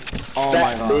 Oh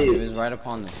my god, he was right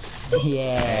upon this.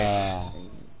 Yeah.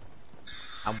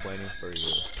 I'm waiting for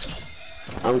you.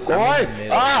 I'm going.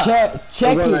 Ah!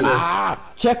 Check I'm going it. like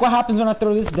Ah! Check what happens when I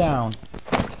throw this down.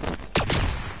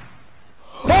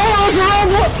 Oh my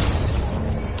god!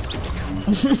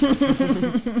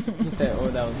 He said, oh,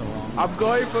 that was a long one. I'm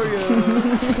going for you.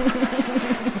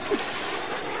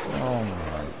 Oh my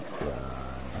god.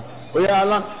 Oh yeah,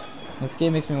 Alan. This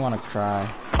game makes me want to cry.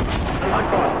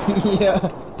 Yeah,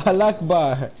 I like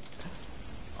bar.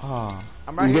 Oh,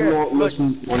 I'm right You here. get Look.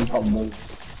 one problem.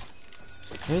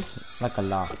 there's like a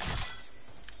lot.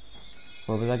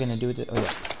 What was I gonna do with it? Oh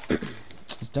yeah.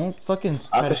 Don't fucking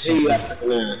I try can to see you at the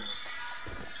man.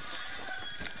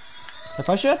 If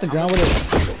I shoot at the ground with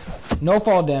it, no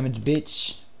fall damage,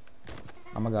 bitch.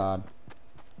 Oh my god.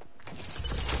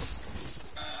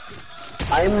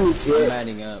 I'm I'm good.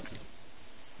 adding up.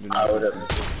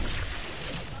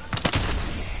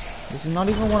 This is not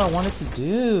even what I wanted to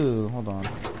do. Hold on.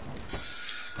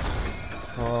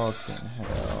 Fucking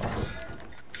hell.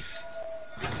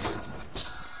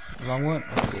 Wrong one?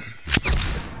 Okay.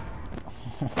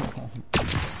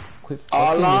 Quit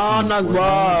fucking Allah with me,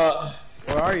 Akbar.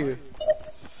 Where are you?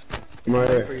 I'm right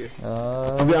For here. you.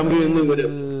 I'm getting new with it.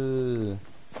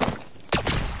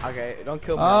 Okay, don't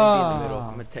kill me. I'm gonna be in the middle.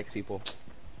 I'm gonna text people.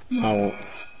 I won't.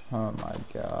 Oh my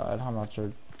god, I'm not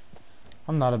sure.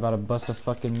 I'm not about to bust a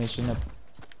fucking mission up.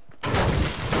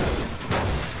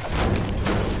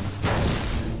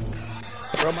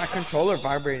 Bro, my controller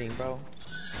vibrating, bro.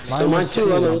 So mine too,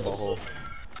 Lolo.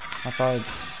 I thought.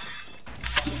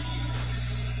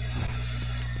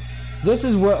 This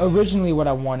is what originally what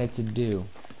I wanted to do.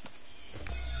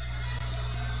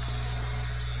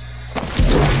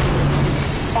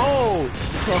 Oh!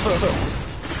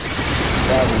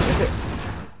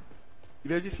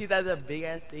 Did you see that big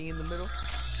ass thing in the middle?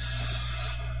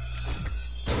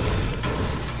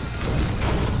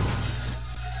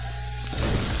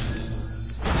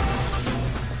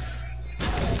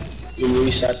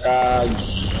 Luis acá.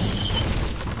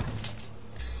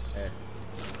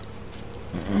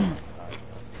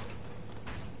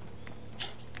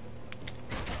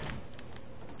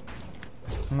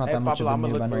 I'm not Hey, that much Pablo, of a I'ma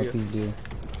noob, look I know for what you. these do.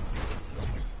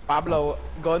 Pablo,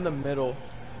 go in the middle.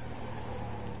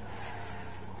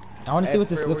 I want to see Hey, what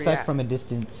this where looks you like at? from a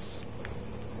distance.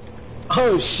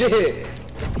 Oh shit!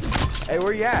 Hey,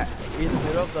 where you at? You in the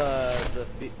middle of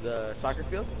the soccer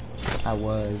field? I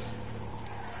was.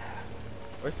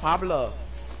 Where's Pablo?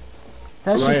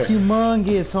 That Right shit's here.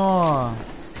 humongous, huh?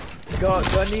 Go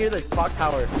near the clock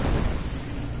tower.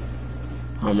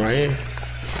 I'm right here.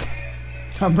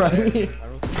 I'm right here.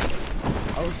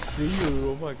 I don't see you.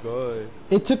 Oh my god.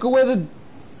 It took away the.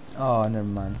 Oh, never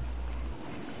mind.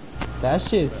 That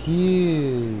shit's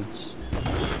huge.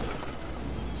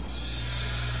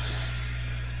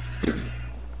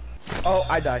 Oh,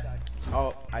 I died.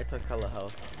 Oh, I took hella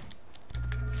health.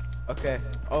 Okay.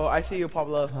 Oh, I see you,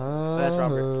 Pablo. That's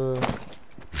Robert.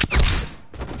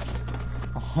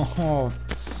 Oh.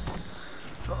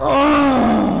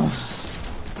 Oh.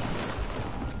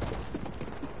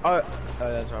 Oh,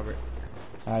 that's Robert.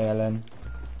 Hi, Ellen.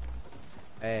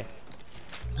 Hey.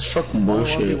 That's fucking One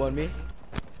bullshit. me.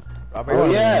 Robert. Oh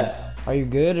yeah. Are you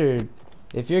good or?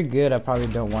 If you're good, I probably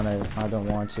don't want to. I don't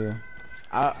want to.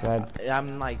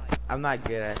 I'm not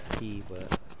good at T,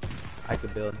 but I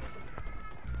could build.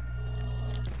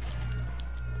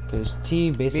 Cause T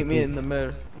Meet basically me in the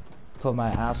middle. put my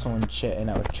asshole in a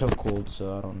chokehold,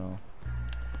 so I don't know.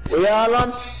 Oh yeah,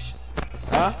 Alan.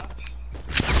 Huh?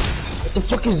 What the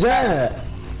fuck is that?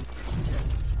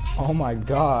 Oh my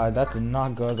god, that did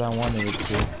not go as I wanted it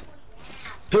to.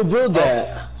 Who built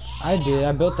that? I did.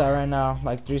 I built that right now,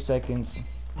 like 3 seconds.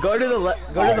 Go to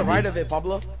the right of it,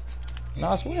 Pablo. No,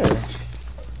 I swear.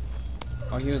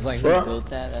 Oh, he was like, Bro. who built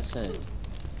that? That's it.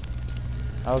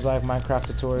 I was like Minecraft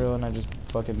tutorial and I just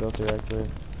fucking built it right there.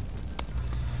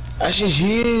 That shit's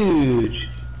huge.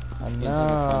 I like a know.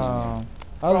 funny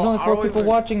Oh, there's Bro, only 4 are we people like-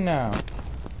 watching now.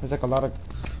 There's like a lot of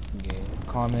Yeah.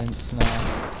 comments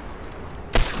now.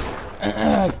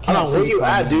 Alan, Can't where see you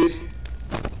at, comments. dude?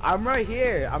 I'm right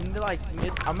here. I'm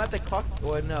I'm at the clock.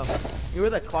 Or no, you know where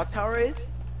the clock tower is?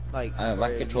 Like. My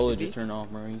where it controller used to just turned off,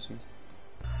 bro. You see?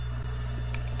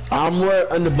 I'm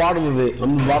where on the bottom of it.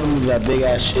 On the bottom of that big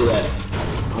ass shit at.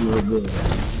 I'm real good.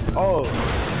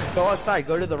 Oh, go outside.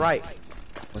 Go to the right.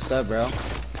 What's up, bro?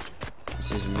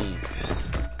 This is me.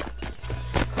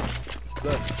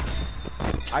 Look.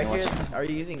 I Watch hear. out. Are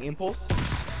you using impulse?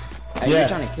 Hey, Yeah. you're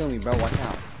trying to kill me, bro. Watch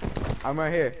out. I'm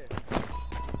right here.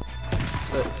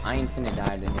 Look. I ain't finna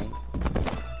die today.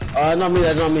 Not me.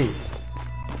 That's not me.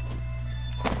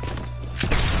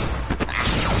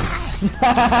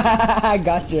 I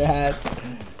got your ass.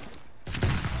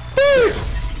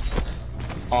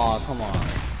 Oh, come on.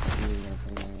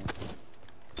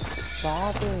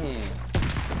 Stop it.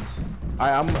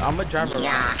 I'm a driver.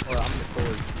 Yeah. Or I'm the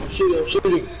forward. I'm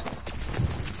shooting.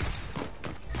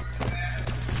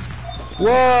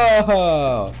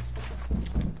 Whoa!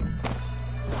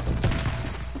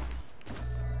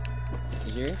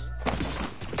 Is yours?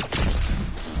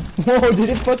 Whoa, did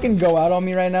it fucking go out on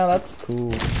me right now? That's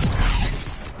cool.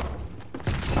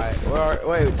 Alright,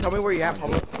 wait, tell me where you at,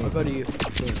 Pablo. I'll go to you.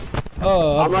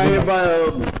 Oh, I'm right here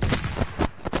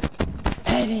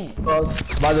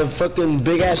by the fucking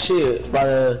big ass shit. By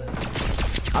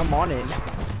the. I'm on it.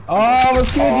 Oh, I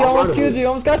almost killed you, Oh, almost killed you,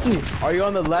 almost got you. Are you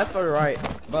on the left or the right?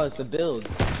 Bro, it's the builds.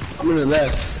 I'm in the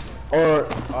left. Or.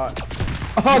 Oh,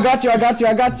 I got you.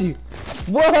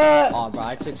 What? Oh, bro,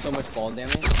 I took so much fall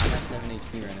damage. I'm at 7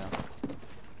 HP right now.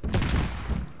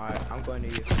 Alright, I'm going to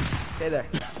you. Stay there.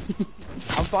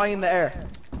 I'm flying in the air.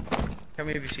 Come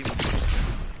here if you see me.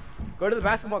 Go to the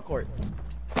basketball court.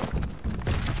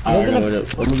 I Wasn't know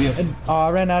it- what I'm gonna be. Oh,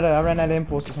 I ran out of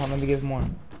impulses. Hold on, let me give more.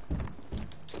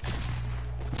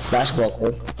 Basketball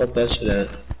court. Fuck that shit at.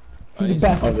 The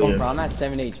basketball. Okay. Bro, I'm at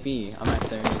 7 HP. I'm at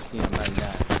 7 HP. I'm about to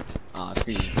die. Aw,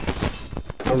 screw you.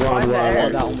 I'm Fly in the Oh, air.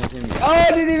 that almost hit me. Oh,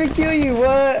 I didn't even kill you.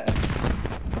 What?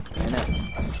 I know.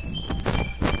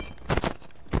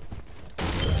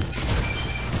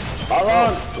 Hold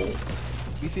on.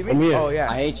 You see me? I'm here. Oh yeah.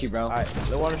 I hate you, bro. Alright,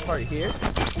 the water start here.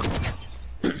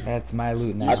 That's my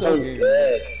loot now. I thought you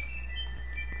dead.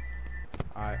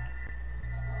 Alright.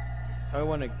 I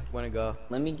wanna go.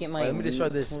 Let me get my Let me destroy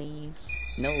loot, this. please.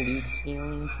 No loot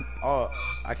stealing. Oh,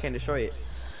 I can't destroy it.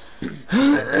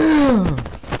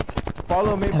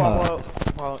 Follow me, Pablo.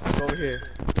 Follow, go over here.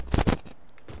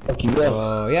 Fuck you up.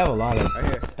 Oh, you have a lot of. Right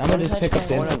here. I'm gonna just pick up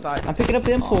Going the. outside. I'm picking up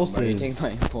the Oh, bro, you impulses. take my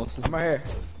impulses. I'm right here.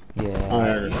 Yeah.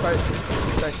 Alright. You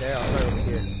start there, I'll start over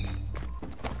here.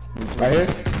 Right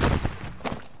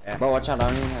here? Bro, watch out. I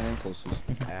don't even have impulses.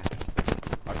 Yeah.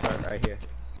 I'll start right here.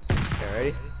 Okay,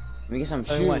 ready? Let me get some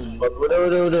Tell me shoes. when.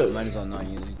 Whatever. Might as well not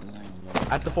use it.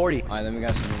 At the 40. Alright, let me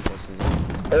get some impulses.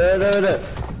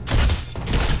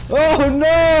 Oh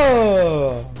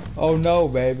no! Oh no,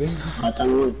 baby. I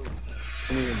can win.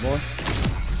 Come here, boy.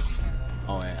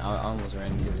 Oh, wait. I almost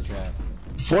ran into the trap.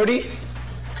 40?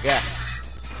 Yeah.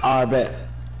 I bet.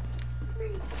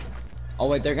 Oh,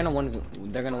 wait. They're gonna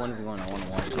 1v1. I wanna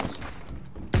watch this.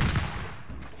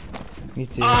 Me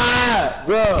too. Ah,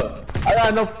 bro. I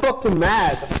got no fucking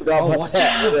mask. I forgot about watch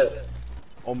that.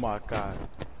 Oh my god.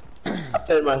 I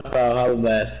played myself. How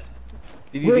bad?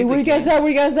 Did Wait, beat where the you guys game? at? Where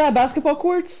you guys at? Basketball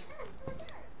courts?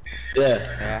 Yeah.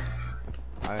 Yeah.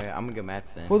 Alright, I'm gonna get mad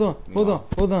then. Hold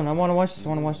on. I wanna watch this.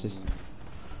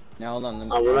 Now, hold on. Let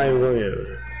me... We're not even going yet.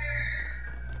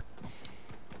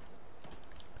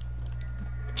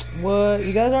 What?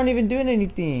 You guys aren't even doing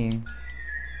anything.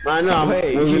 I know.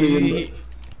 Wait, we're gonna he get-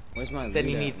 Where's my said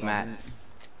he loot at, needs bro? mats.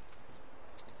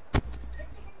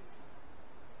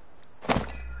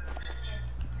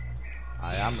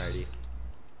 Alright, I'm ready.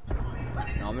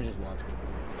 No, I'm gonna just watch it.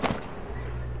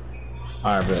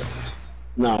 Alright, bet.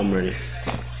 No, I'm ready.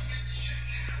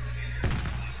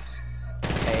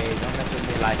 Hey, don't mess with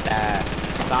me like that.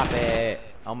 Stop it.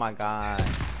 Oh my god.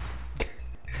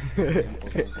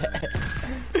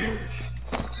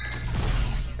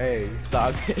 Hey,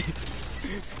 stop it.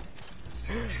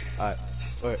 Alright,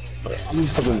 wait. I'm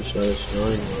just fucking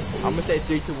sure. I'm gonna say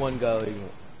 3, 2, 1, go.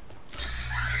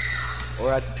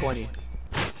 Or at the 20.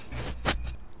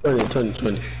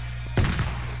 20.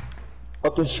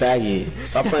 Fucking faggy.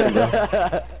 Stop playing, bro.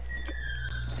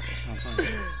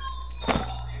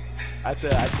 At the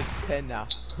 10 now.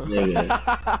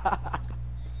 Nigga.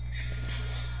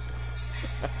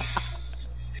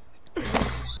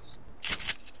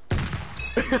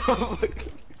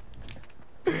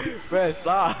 Bro,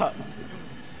 stop.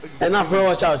 Hey, nah, bro,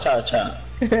 watch out.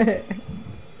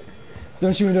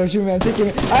 Don't shoot me, I'm taking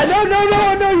it.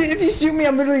 No, if you shoot me,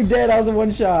 I'm literally dead. I was in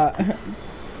one shot.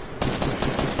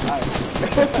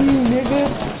 Fuck you, nigga.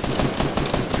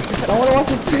 I wanna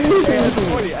watch it too. Hey, at the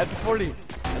 40, at the 40.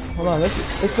 Hold on, let's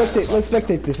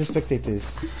spectate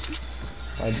this.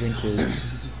 I drink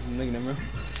this. Look at him, bro.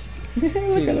 Look at him,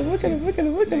 look at him, look at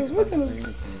him, look at him, look at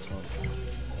him.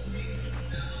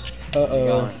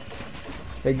 Uh-oh.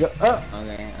 They go up.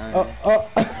 Okay, Oh.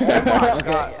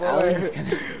 okay, Alan's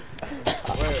gonna...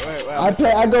 Wait.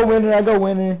 I go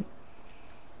winner.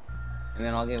 And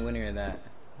then I'll get winner of that.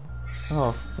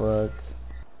 Oh, fuck.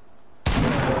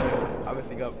 I'm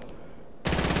messing up.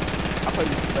 I play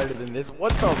this better than this.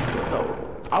 What the?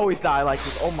 I always die like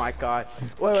this. Oh my god.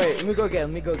 Wait. Let me go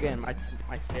again. My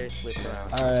stairs flip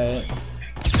around. Alright.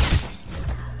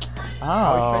 I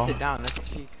always Oh. press it down. That's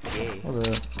cheats. Yay. Hold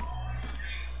up.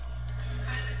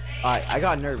 Alright, I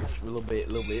got nervous a little bit.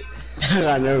 I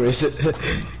got nervous.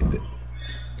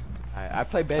 Alright, I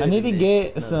play better. I need to than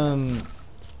get this. some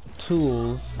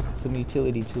tools, some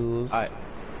utility tools. Alright.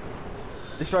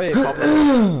 Destroy it,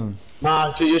 Pablo.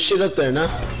 Nah, cause your shit up there, nah.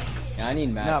 Yeah, I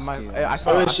need mats No, too. I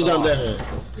Oh, shit down there.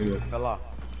 fell off.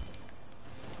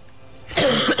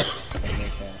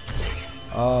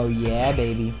 Oh yeah,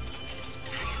 baby.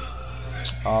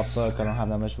 Oh fuck, I don't have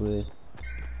that much wood.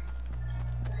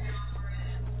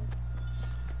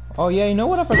 Oh yeah, you know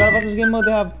what I forgot about this game mode?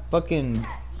 They have fucking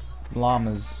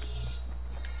llamas.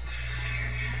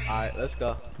 Alright, let's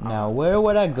go. Now where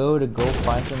would I go to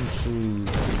find some trees?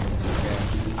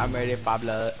 I'm ready,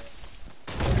 Pablo.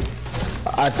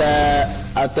 At the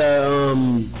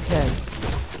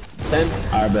 10.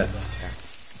 Alright, bet.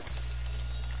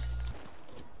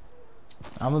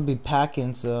 I'm gonna be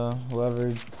packing, so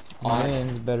whoever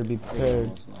wins better be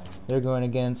prepared. They're going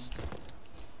against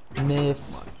Myth,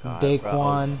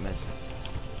 Daquan,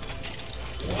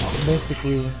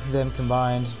 basically them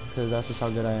combined, because that's just how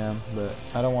good I am. But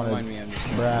I don't want to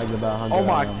brag about how good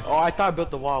I am. Oh, I thought I built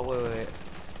the wall. Wait.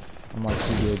 I'm like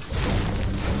too good.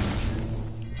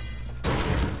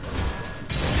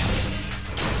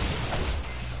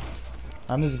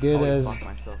 I'm as good as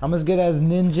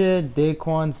Ninja,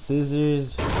 Daquan,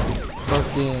 Scissors,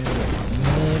 fucking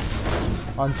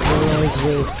Myth on steroids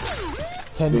with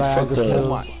 10 Viagra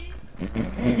pills.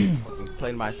 Fucking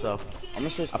played myself. I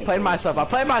played myself.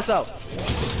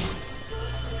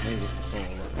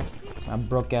 I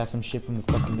broke out some shit from the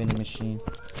fucking vending machine.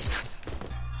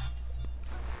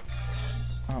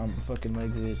 Oh, my fucking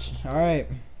legs itch. Alright.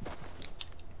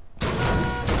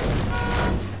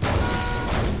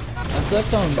 I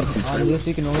slept on this,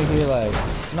 you can only hear like,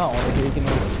 not only hear, you can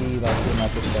only see like through my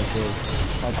perspective.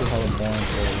 Might be hella boring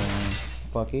for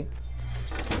fuck it.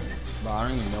 Bro, I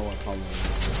don't even know what problem it is.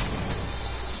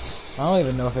 I don't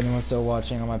even know if anyone's still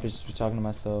watching, I might just be talking to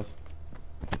myself.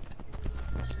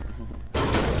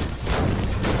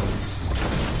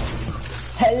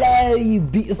 Hello, you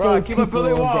beautiful Bro, keep people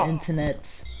building of wall. the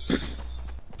internet.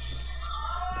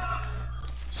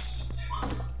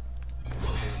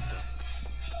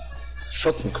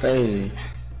 Fucking crazy.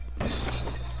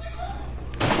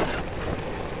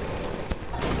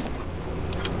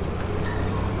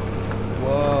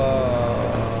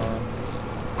 Whoa.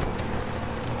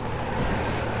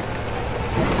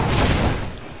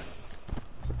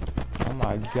 Oh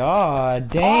my god,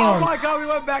 damn. Oh my god, we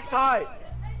went backside.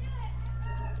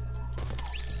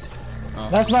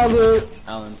 That's my loot.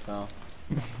 Alan fell.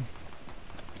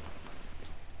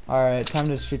 Alright, time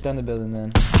to shoot down the building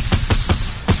then.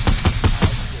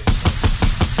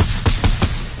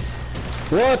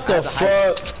 What the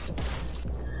fuck?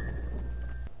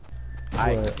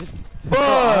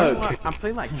 Fuck! I'm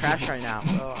playing like trash right now,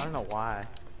 bro. I don't know why.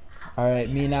 Alright,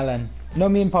 me and Alan. No,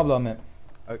 me and Pablo, man.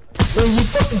 Man, you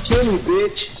fucking kill me,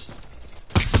 bitch.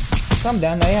 Calm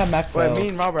down, now you have max Wait, health. me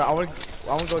and Robert, I want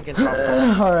to go against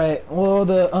Robert. Alright, well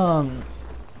the,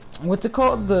 what's it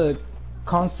called? The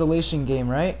Constellation game,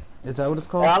 right? Is that what it's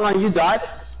called? How long you died?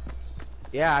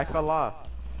 Yeah, I fell off.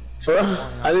 For real?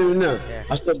 I didn't even know. Yeah.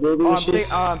 I still building Oh,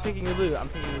 shit. I'm taking your loot.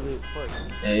 Fuck.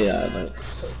 Yeah, I know.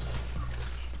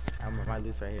 My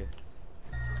loot's right here.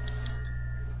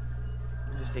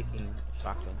 I'm just taking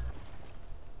shotgun.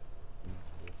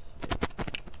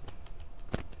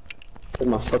 Put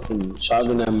my fucking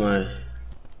shotgun at my.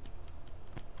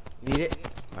 Need it?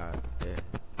 Yeah.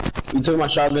 You took my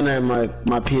shotgun at my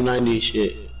P90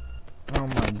 shit. Oh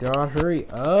my god, hurry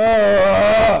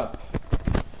up!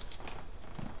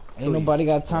 Ain't nobody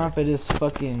got time for this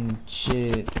fucking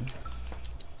shit.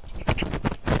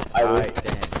 Alright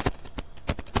then.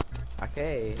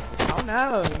 Okay. Oh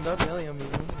no, don't million me.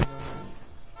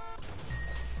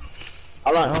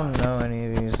 Hold I on. don't know any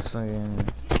of these fucking...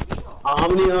 How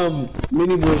many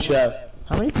mini bullets you have?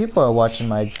 How many people are watching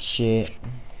my shit?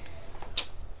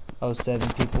 Oh, 7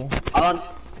 people. Hold on.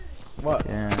 What?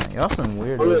 Yeah, y'all some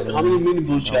weirdos. How many mini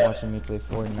bullets you Y'all have? watching me play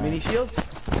Fortnite. Mini shields?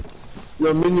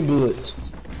 No, mini bullets.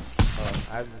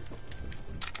 I have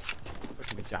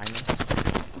fucking vagina.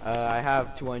 I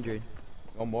have 200.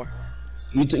 One more.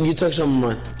 You took some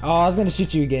of mine. Oh, I was gonna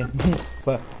shoot you again.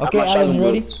 But okay, I'm not Alan, you shouting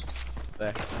ready? bullets.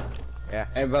 There. Yeah.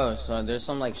 Hey, bro. So there's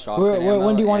some like shotgun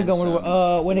When do you want to ammo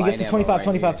go? and When it gets light to ammo 25, right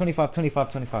 25, here. 25,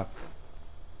 25, 25.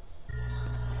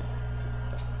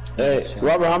 Hey,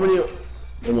 Robert, how many?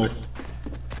 Never mind.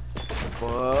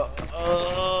 Oh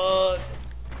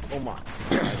my.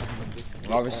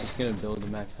 Robert's just gonna build the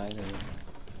max height of it.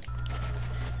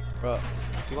 Bro,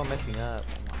 keep on messing up. Oh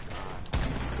my god.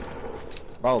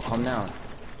 Bro, calm down.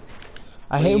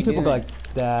 I What hate are when you people go doing?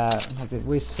 like that. Like they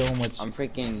waste so much. I'm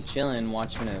freaking chilling,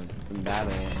 watching the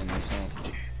battle, and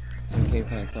some kid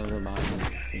kind of comes up behind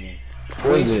me.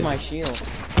 What is Waste it? my shield.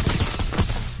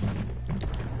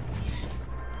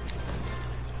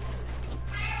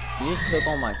 You just took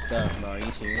all my stuff, bro. Are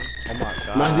you serious? Oh my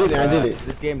god. No, I did it, I did bruh. it.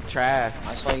 This game trash.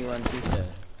 I saw you run through stuff.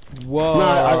 Whoa. No,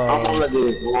 I already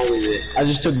did it. I already did it. I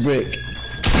just took brick.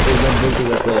 There's no brick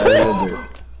left there. I did brick.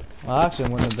 Well, actually,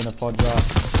 it wouldn't have been a fall drop.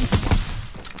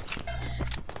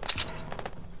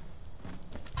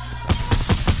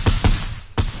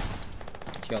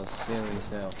 Yo, silly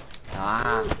self.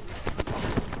 Ah.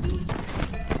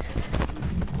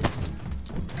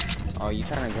 Oh, you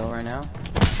trying to go right now?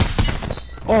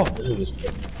 Oh.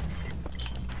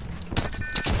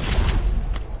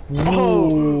 Oh,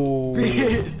 Whoa.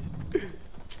 bitch.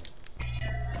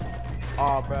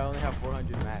 Oh, bro, I only have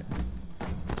 400 max.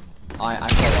 I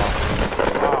fell off.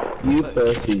 Oh, You what?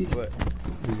 pussy. What?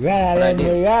 You got Alan.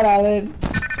 did. You got Alan. Did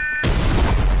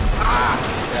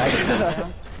I get that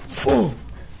down? Oh.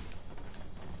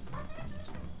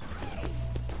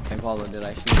 Hey, Paulo, did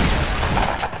I shoot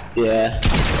you? Yeah.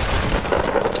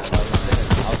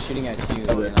 I was shooting at you,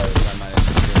 and I might have been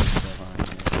so hard.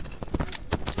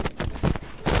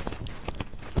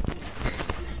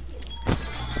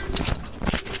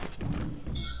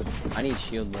 I need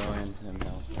shield, bro, and some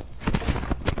health.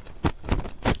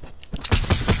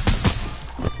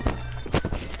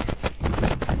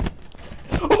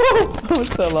 I was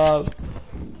so loud.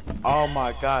 Oh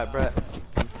my god, bro.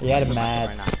 You had a Right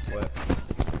mad. now. What?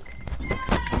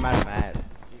 I'm out of mad.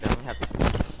 You don't have to.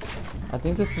 I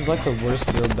think this is like the worst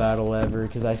field battle ever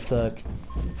because I suck.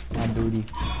 My booty.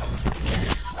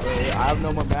 I have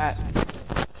no more mats.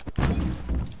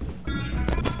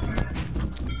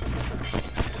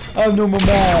 I have no more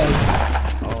mad.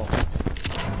 Oh.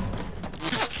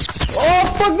 Oh,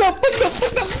 fuck that, fuck that,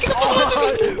 fuck that, fuck that.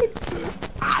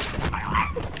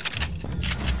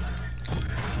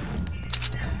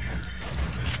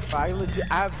 Oh. I legit,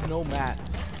 I have no mats.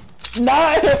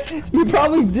 Nah, you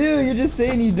probably do. You're just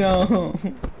saying you don't.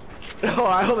 No,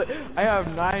 I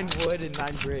have 9 wood and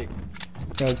 9 brick.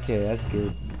 Okay, that's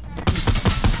good.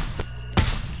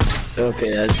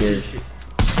 Okay, that's good.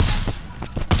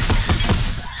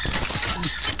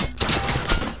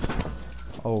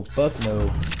 Oh, fuck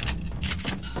no.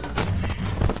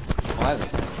 Oh, I have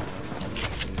it.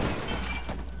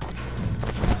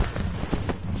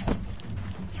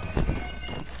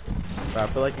 Bro, I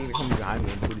feel like you're coming behind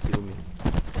me and booty kill me.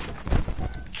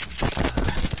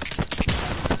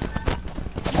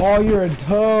 Oh, you're a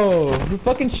toe. Who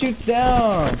fucking shoots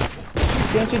down? You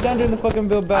can't shoot down during the fucking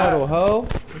build battle, ho.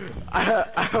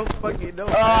 I don't fucking know.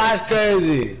 Oh, that's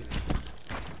crazy.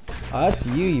 Oh, that's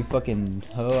you fucking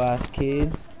hoe ass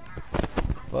kid.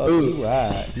 Fuck Ooh. you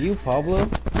at? You, Pablo?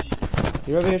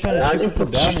 You're over here trying I to shoot didn't people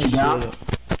down fucking and down.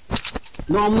 shit.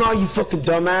 No, I'm not, you fucking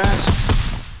dumbass.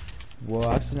 Whoa,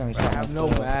 I accidentally I shot have no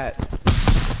myself. mats.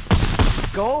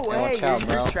 Go away, watch out, you're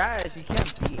bro. trash. You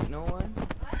can't beat no one.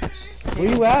 Where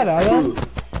you at, Alan?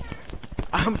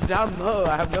 I'm down low.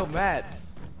 I have no mats.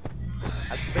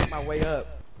 I have to make my way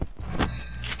up.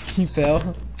 You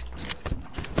fell?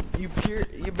 You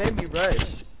made me rush.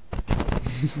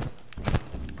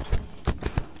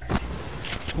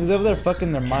 Who's over there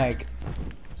fucking their mic?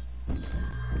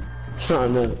 Oh,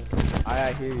 no.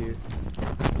 I hear you.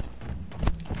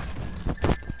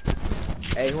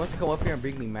 Hey, who wants to come up here and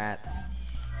bring me mats?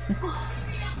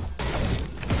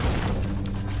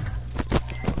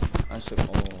 I should.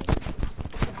 Oh.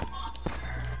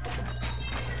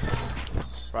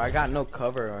 Bro, I got no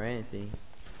cover or anything.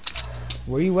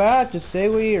 Where you at? Just say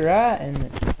where you're at and...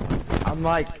 I'm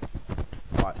like,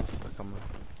 watch. Come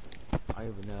on. I don't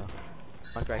even know.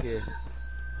 I'm like right here.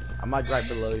 I'm like right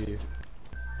below you.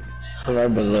 I'm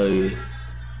right below you.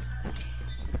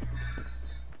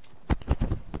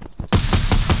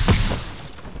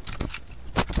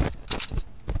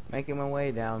 Making my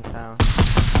way downtown.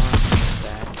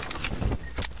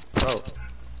 Bro.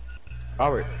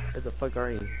 Robert, where the fuck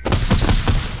are you?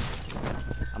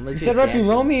 I'm You legit said right dancing.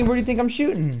 below me, where do you think I'm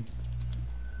shooting?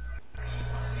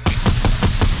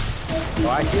 Oh,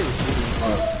 I hear the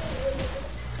shooting.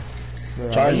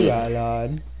 Where Charge are you it. at,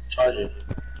 lad? Charge it.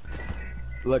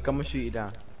 Look, I'm gonna shoot you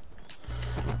down.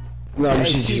 No, I'm Hey,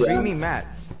 shooting T, you bring down. me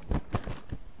mats.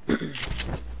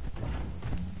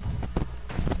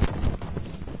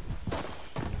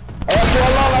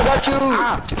 I got you.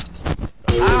 Ah!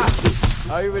 Ah!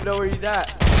 I don't even know where he's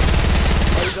at.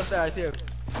 Oh, he's up there. I see him.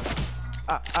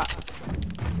 Ah, ah.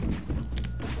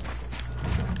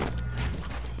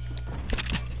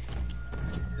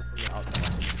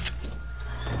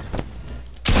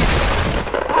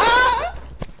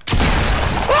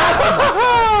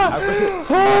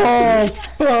 Oh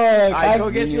fuck! Alright, go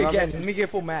against me you again. Let me get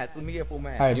full mats. Let me get full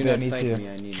mats. Alright, Do bet not me fight too. me,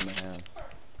 I need my help.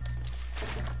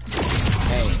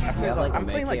 Hey, do you have like a I'm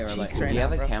playing medkit like or like, cheats do right you have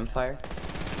now, a bro. campfire?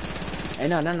 Hey,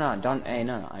 no, don't, hey,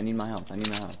 no, I need my help, I need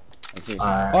my help. Like, seriously.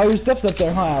 Oh, your stuff's up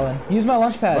there, huh, Alan? Use my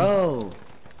launch pad. Bro!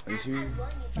 Are you serious?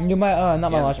 You my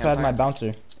not my Yeah, launch pad, campfire. my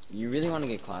bouncer. You really want to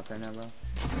get clapped right now, bro?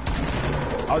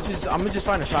 I'm gonna just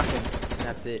find a shotgun. And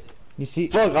that's it. You see?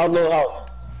 Fuck, I'll load out.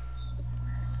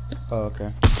 Oh,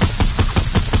 okay.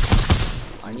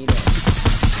 I need a...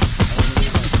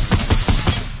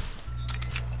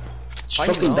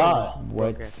 Fucking die.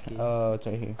 What? Okay. Oh, it's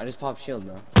right here. I just popped shield,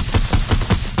 bro.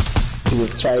 You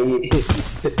would try it.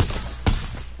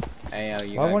 Hey, yo,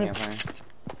 you Why got a wouldn't- campfire?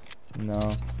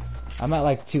 No. I'm at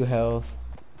like 2 health.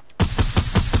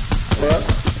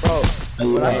 Bro,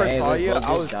 when I Hey, first saw let's you, both I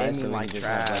just was die aiming so we like can just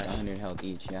have trash. like 100 health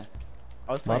each, yeah?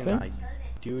 I was playing Weapon? like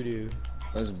doo-doo.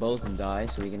 Let's both die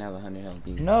so we can have 100 health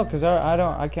each. No, cause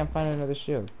I can't find another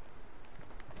shield.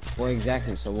 Well,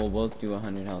 exactly, so we'll both do a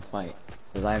 100 health fight.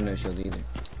 Because I have no shields either.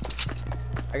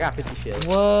 I got 50 shields.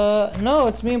 What? No,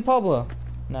 it's me and Pablo.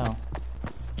 No.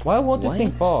 Why won't this What?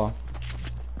 thing fall?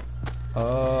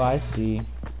 Oh, I see.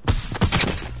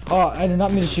 Oh, I did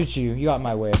not mean to shoot you. You got in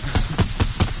my way.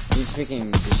 He's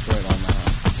freaking destroyed all my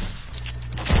health.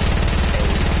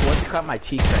 Once you cut my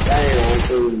cheeks right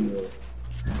there.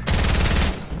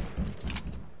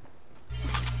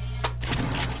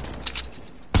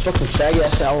 Fucking faggot, I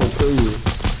said I won't kill you.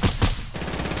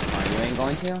 Oh, you ain't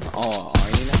going to? Oh,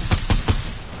 are you now?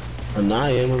 I'm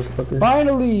not, yeah, motherfucker.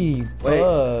 Finally! Wait.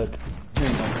 Fuck.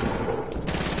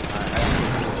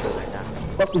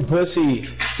 Fucking pussy.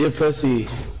 You're pussy.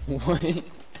 What?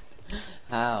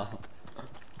 How?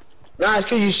 Nah, it's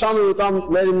cause you saw me without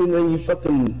letting me know. You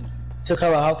fucking took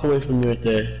all the health away from me right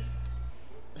there.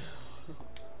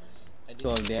 I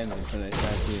 12 damage when I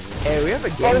shot you. Hey, we have a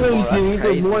Oh game. no, bro, you that's did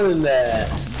crazy. more than that.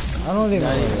 I don't even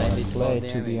Not really even want 90 to play,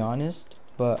 damage. to be honest.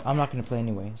 But I'm not gonna play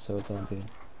anyway, so it's all good.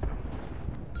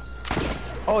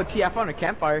 Oh, T, I found a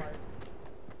campfire.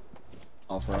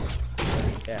 Oh, for real?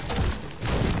 Yeah.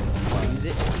 Use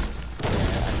it.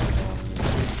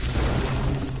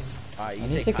 Alright, you I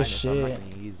need say to take a kinda, so I'm not shit.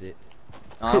 gonna use it.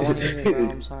 Oh, I want to use it, bro.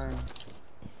 I'm sorry.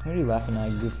 What are you laughing at,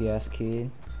 you goofy ass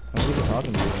kid? I'm even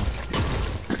talking to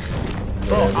you.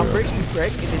 Bro, I'm breaking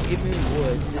brick and it's giving me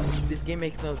wood. This game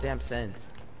makes no damn sense.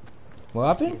 What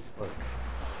happened? As fuck.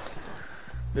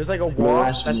 There's like a wall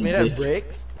that's that's made out of bitch.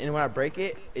 bricks, and when I break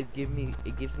it, it gives me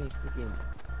freaking.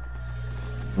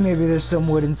 Maybe there's some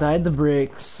wood inside the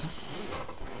bricks.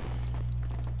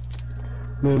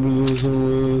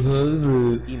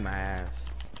 Eat my ass.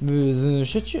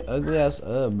 Shut your ugly ass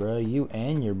up, bro. You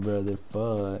and your brother,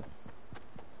 fuck.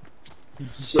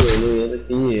 Shit, nigga, look at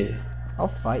you. I'll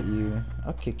fight you.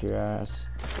 I'll kick your ass.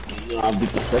 I'll beat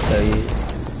the fuck out of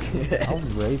you. I'll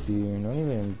rape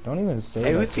you. Don't even say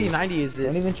Hey, that. whose to- P90 is Don't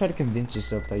this? even try to convince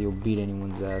yourself that you'll beat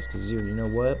anyone's ass, cause you know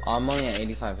what? I'm only at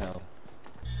 85 health.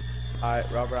 Alright,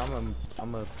 Robert, I'm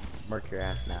gonna murk your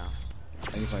ass now.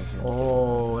 85 shield.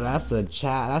 Oh, that's a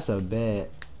chat. That's a bet.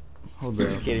 Hold up.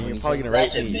 Just kidding, What you're do probably you gonna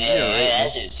rape me. You're gonna rape me.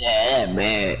 That's a sad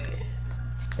man.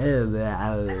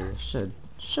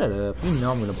 Shut up. You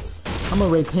know I'm gonna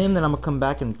rape him, then I'm gonna come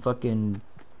back and fucking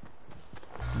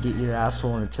get your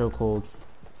asshole in a chokehold.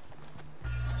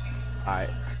 Alright,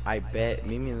 I bet.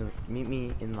 Meet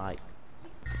me in like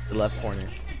the left corner.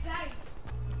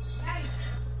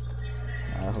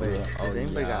 Hold Wait, up. has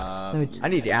anybody got? yeah. Let me- I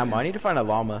need ammo. I need to find a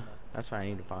llama. That's what I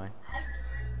need to find.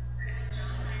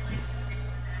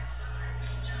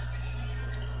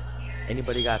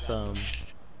 Anybody got some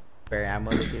spare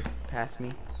ammo that could pass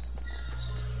me?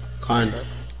 Con.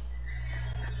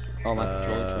 Oh, my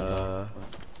controller turned off.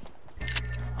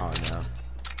 Oh no.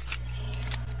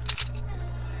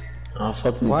 Oh,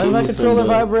 fucking Why is my controller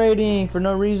vibrating for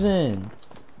no reason?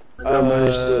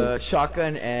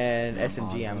 Shotgun and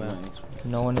SMG ammo.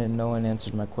 No one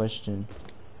answered my question.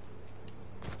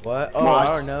 What? Oh, I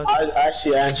don't know. I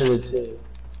actually answered it too.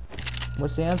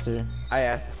 What's the answer? I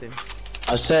asked him.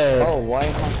 I said, Oh, why?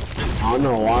 I don't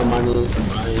know why my name is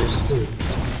too.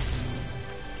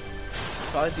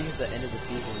 Probably think it's the end of the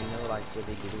season, you know, like what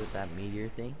they did with that meteor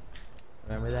thing.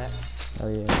 Remember that? Oh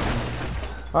yeah.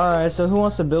 Alright, so who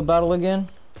wants to build battle again?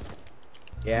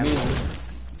 Yeah. Me.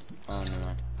 Oh, never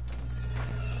mind.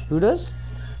 Who does?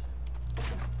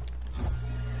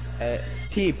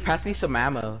 T, pass me some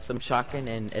ammo, some shotgun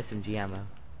and SMG ammo.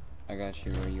 I got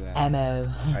you. Where you at? Ammo.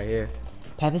 Right here.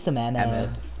 Pass me some ammo. Ammo.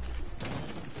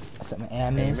 Some Hey,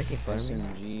 you're making ammo. fun of me.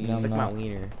 SMG. No, Look no. my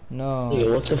wiener. No. Yeah,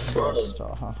 what the fuck?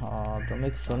 Stop. Don't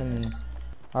make fun of me.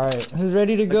 Alright, who's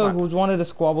ready to go? Look my- Who's wanted to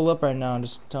squabble up right now?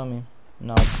 Just tell me.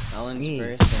 No. Alan's Me.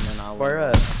 first, and then I'll.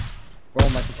 Where Bro,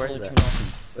 my controller Where's turned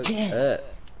that?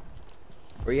 off.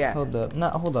 Where you at? Hold up. No,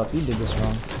 hold up. You did this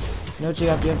wrong. You know what you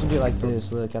have to do? You have to do it like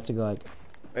this. Look, you have to go like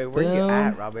Wait, where you Boom.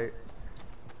 at, Robert?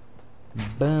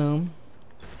 boom.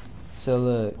 So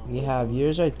look, you have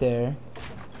yours right there.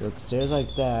 Build stairs like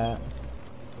that.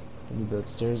 And you build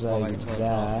stairs Oh, my like controller's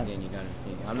off that. again. You gotta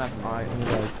figure. I'm not gonna. Alright. And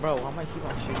you like, Bro, why am I keep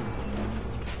on shooting?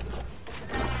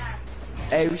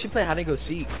 Hey, we should play hide and go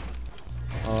seek.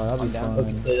 oh, that'd be down. Look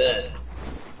fun. at that.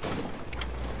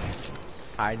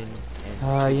 Hiding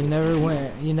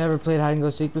and You never played hide and go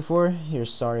seek before? You're a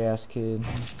sorry ass kid.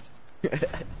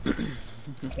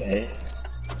 Okay.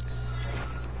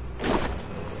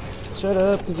 Shut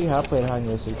up, cause you have played hide and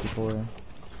go seek before.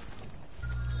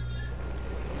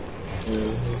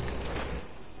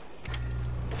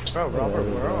 Bro, Robert,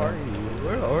 where are you?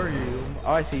 Where are you?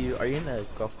 Oh, I see you. Are you in the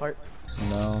golf cart?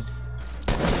 No.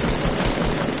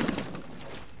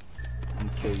 I'm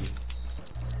kill you.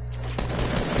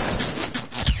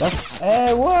 That's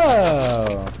hey,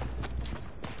 whoa!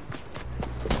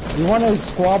 You want to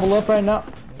squabble up right now?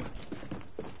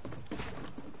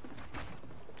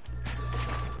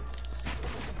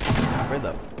 Where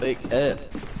the big F?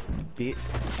 Bitch.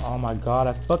 Oh my god,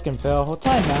 I fucking fell. Hold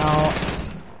time out.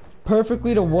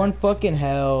 Perfectly to 1 fucking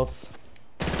health.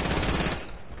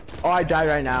 Oh, I died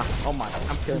right now. Oh my,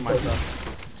 I'm killing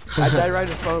myself. I died right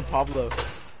in front of Pablo.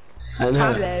 I know.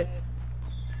 Pablo.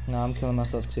 No, I'm killing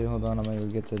myself too. Hold on, I'm gonna go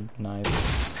get the knife.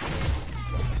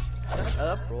 Shut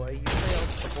up, Roy. You failed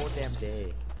the whole damn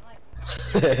day.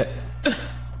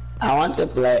 I want to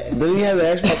play. Do you have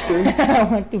an Xbox too? I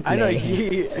want to play. I know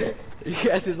he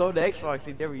has his own Xbox.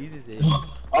 He never uses it.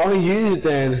 Oh, use it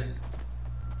then.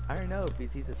 I don't know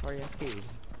because he's a sorry ass kid.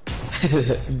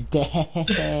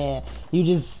 Damn.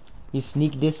 You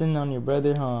sneak dissing on your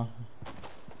brother, huh?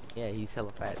 Yeah, he's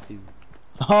hella fat too.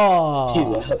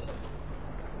 Oh.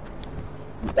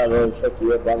 You thought I would fuck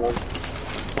you up, Batman?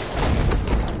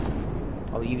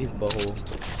 I'll eat his butthole.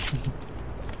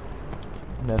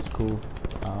 That's cool.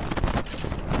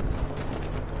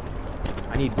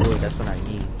 I need wood. That's what I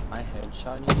need. I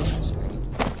headshot you. That's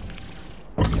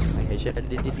crazy. My headshot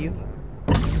did you?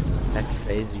 That's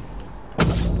crazy.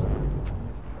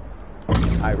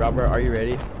 Alright, Robert, are you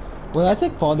ready? Will I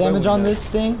take fall damage on this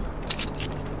thing?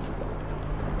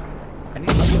 I need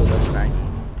a shield. That's what I need.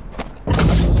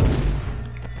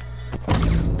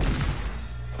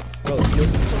 Bro,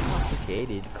 shield is so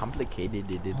complicated.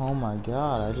 Complicated. Oh my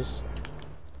god, I just...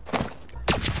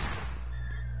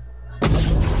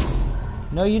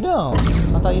 No, you don't.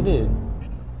 I thought you did.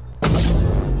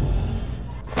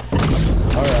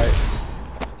 Alright.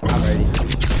 I'm ready.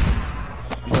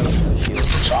 I'm gonna need a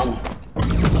shield. Charm.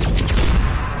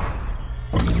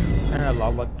 Trying to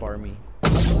log like bar me.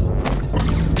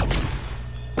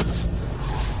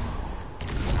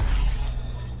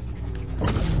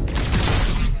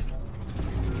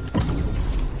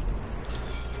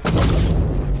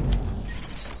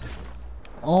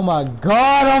 Oh my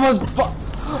god, almost fu-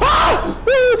 Ah!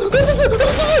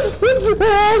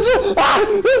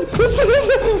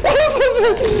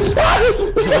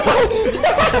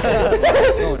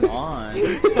 What's going on?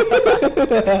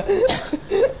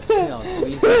 No,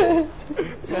 please.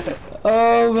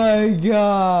 Oh my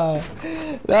god.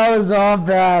 That was all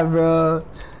bad, bro.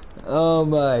 Oh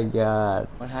my god.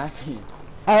 What happened?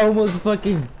 I almost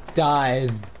fucking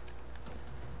died.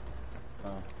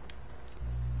 Oh.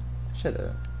 Shut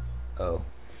up. Oh.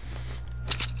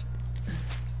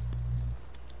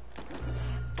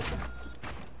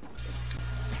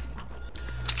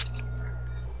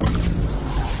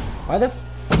 Why the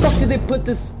fuck did they put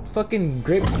this fucking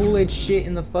grape Kool-Aid shit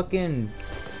in the fucking...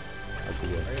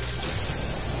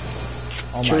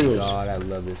 Oh my Cheers. god, I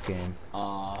love this game.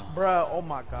 Bruh, oh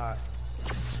my god.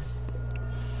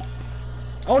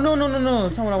 Oh no,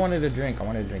 that's not what I wanted to drink. I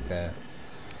wanted to drink that.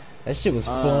 That shit was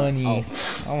funny.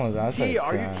 Almost, I T, started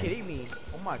are you crying. kidding me?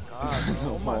 Oh my god,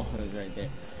 bro. Oh my. It was right there.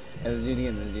 Hey, let's do it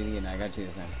again. Let's do it again. I got you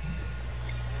this time.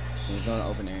 We're going to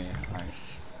open area. Alright.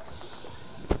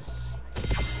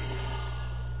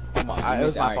 It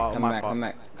was my fault. Come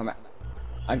back.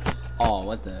 Oh,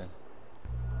 what the?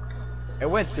 It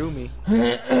went through me.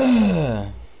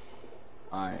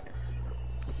 Alright.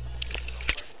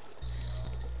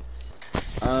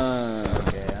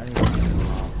 Okay, I need to...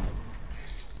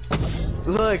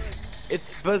 Look,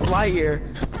 it's Buzz Lightyear.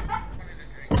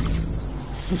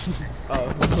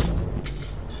 Oh.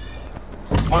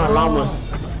 Oh, llama.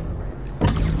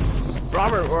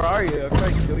 Robert, where are you? I'm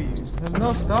trying to kill you.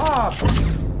 No, stop!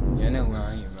 Yeah, no, where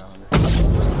are you, bro?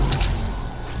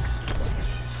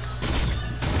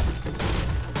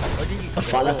 What did you I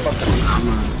found a fucking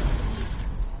llama.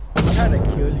 I'm trying to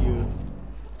kill you.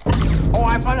 Oh,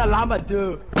 I found a llama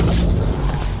too.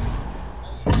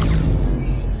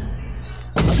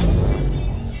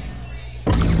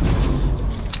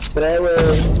 We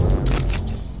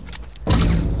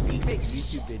make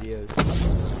YouTube videos.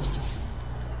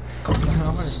 I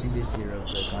want to see this shit real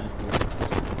quick, honestly.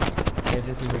 If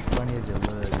this is as funny as it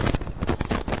looks.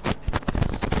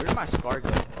 Where did my scar go?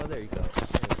 Oh, there you go.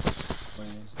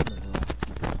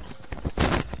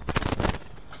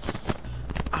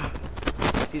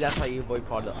 See, that's how you avoid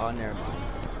part of the. Oh, never mind.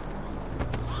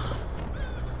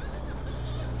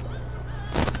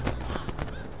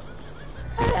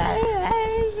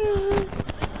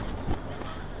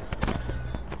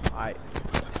 Alright.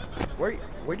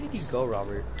 Where did you go,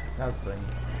 Robert? That was funny.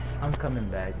 I'm coming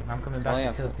back. I'm coming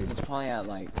back to Tilted. It's probably at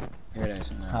like Paradise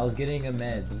somewhere. I was getting a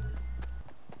med.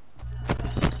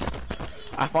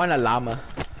 I found a llama.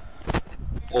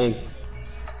 Dang.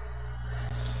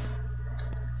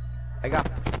 I got.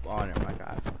 Oh, no, my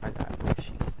God. I got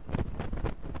sheep.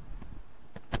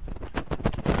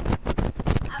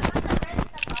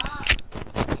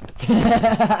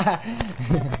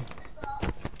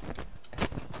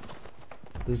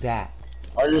 Who's that?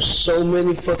 Are there so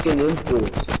many fucking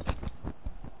imports?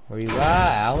 Where you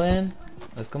at, Alan?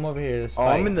 Let's come over here. Let's Oh,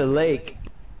 fight. I'm in the lake.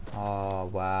 Oh,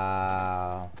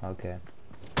 wow. Okay.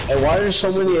 Hey, why are there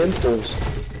so many imports?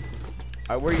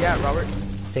 Where you at, Robert?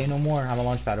 Say no more. I'm a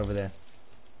launch pad over there.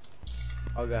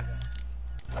 Okay.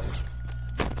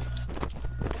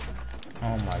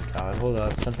 Oh my god. Hold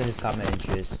up. Something just caught my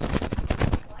interest.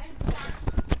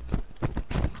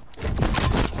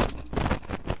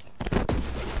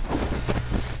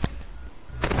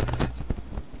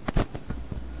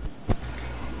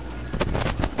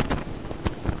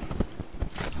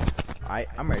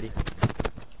 I'm ready.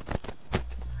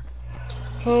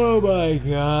 Oh my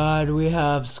god, we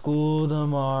have school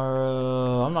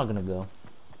tomorrow. I'm not gonna go.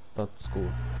 Fuck school.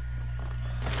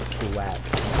 School whack.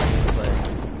 But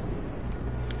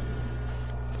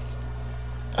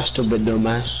I still been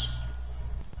dumbass.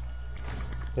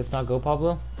 let's not go,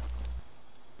 Pablo.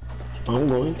 I'm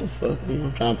going to fuck you.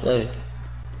 I'm trying to play.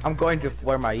 I'm going to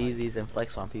wear my Yeezys and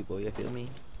flex on people, you feel me?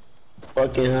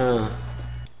 Fucking Yeah,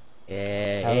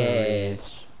 Hella yeah.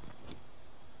 rich.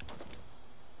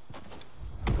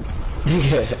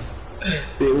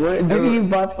 Dude, where did you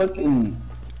buy fucking?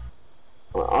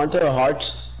 Aren't there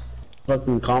hearts?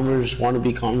 Fucking Converse,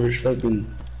 wannabe Converse, fucking.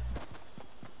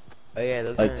 Oh yeah,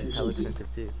 those Like are to hella see.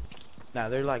 expensive too. Nah,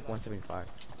 they're like 175.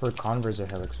 For Converse are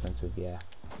hella expensive, yeah.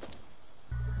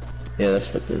 Yeah, that's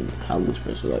fucking hella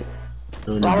expensive. Like,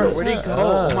 Robert, where'd he go?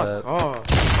 Oh my up. god.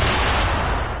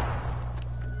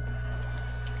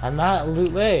 I'm at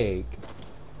Loot Lake.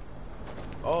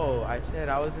 Oh, I said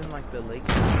I was in like the lake.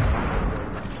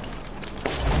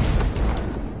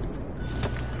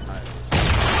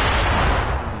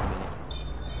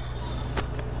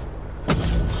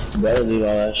 better leave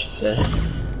all that shit there.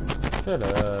 Shut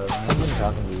up. I'm not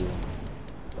talking to you.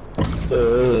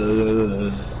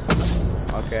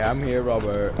 Okay, I'm here,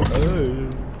 Robert.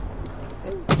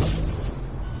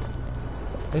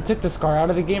 They took the scar out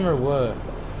of the game or what?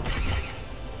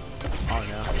 Oh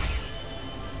no.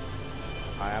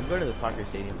 Alright, I'm going to the soccer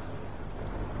stadium.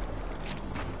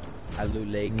 At Loot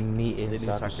Lake. Meet in The new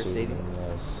soccer soccer stadium, stadium.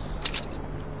 yes.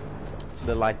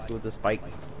 The like with the spike.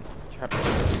 Trap.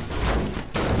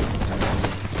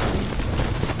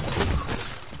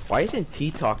 Why isn't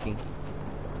T talking?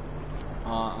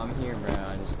 I'm here, bro.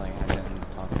 I just like had nothing to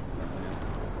talk about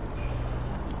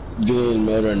now. Get in the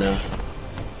mode right now.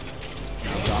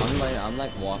 No, bro, I'm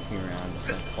like walking around,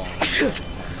 just like falling.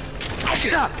 I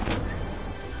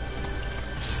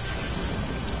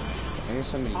hear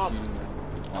somebody shooting, bro.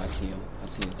 Oh, I see him. I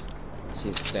see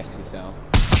his sexy self.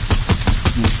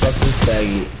 You fucking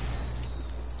faggot.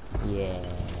 Yeah.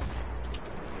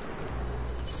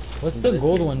 What's the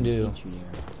gold one do?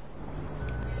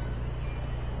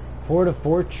 Fort of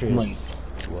Fortress. Money.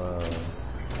 Whoa.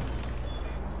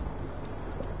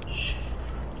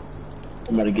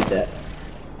 I'm about to get that.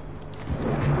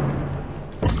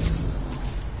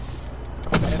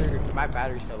 My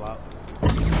battery's still out.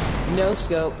 No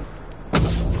scope.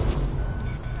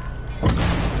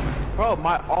 Bro,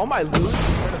 all my loot is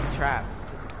part of traps.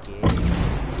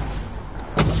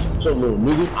 So little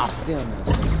nigga. I'll steal no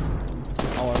scope.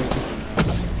 Oh,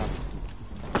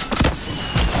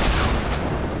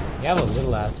 You have a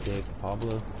little ass dick,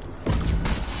 Pablo.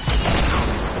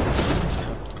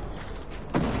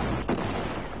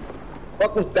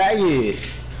 Fucking faggot.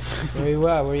 Where you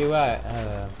at? Where you at?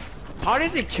 How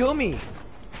does it kill me?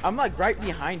 I'm like right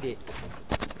behind it.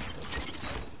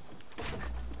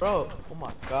 Bro, oh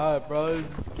my god, bro.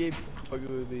 This game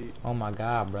fucking with me. Oh my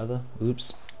god, brother.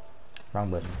 Oops. Wrong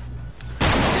button.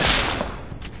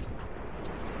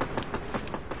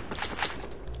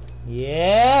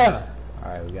 Yeah!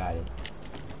 Alright, we got it.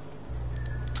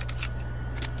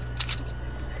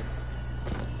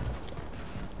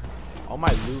 All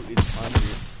my loot is under.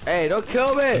 Hey, don't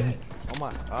kill me! Oh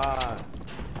my god.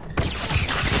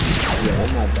 Yeah, oh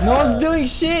my god. No one's doing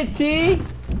shit, T! Yo,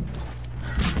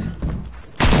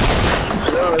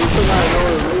 you still gotta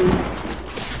know the loot.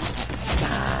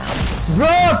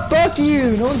 Bro, fuck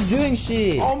you! No one's doing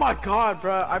shit! Oh my god,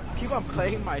 bro. I keep on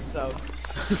playing myself.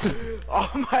 All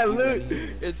my loot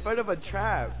is part of a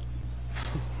trap.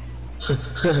 How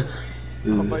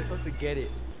am I supposed to get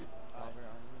it?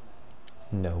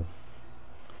 No.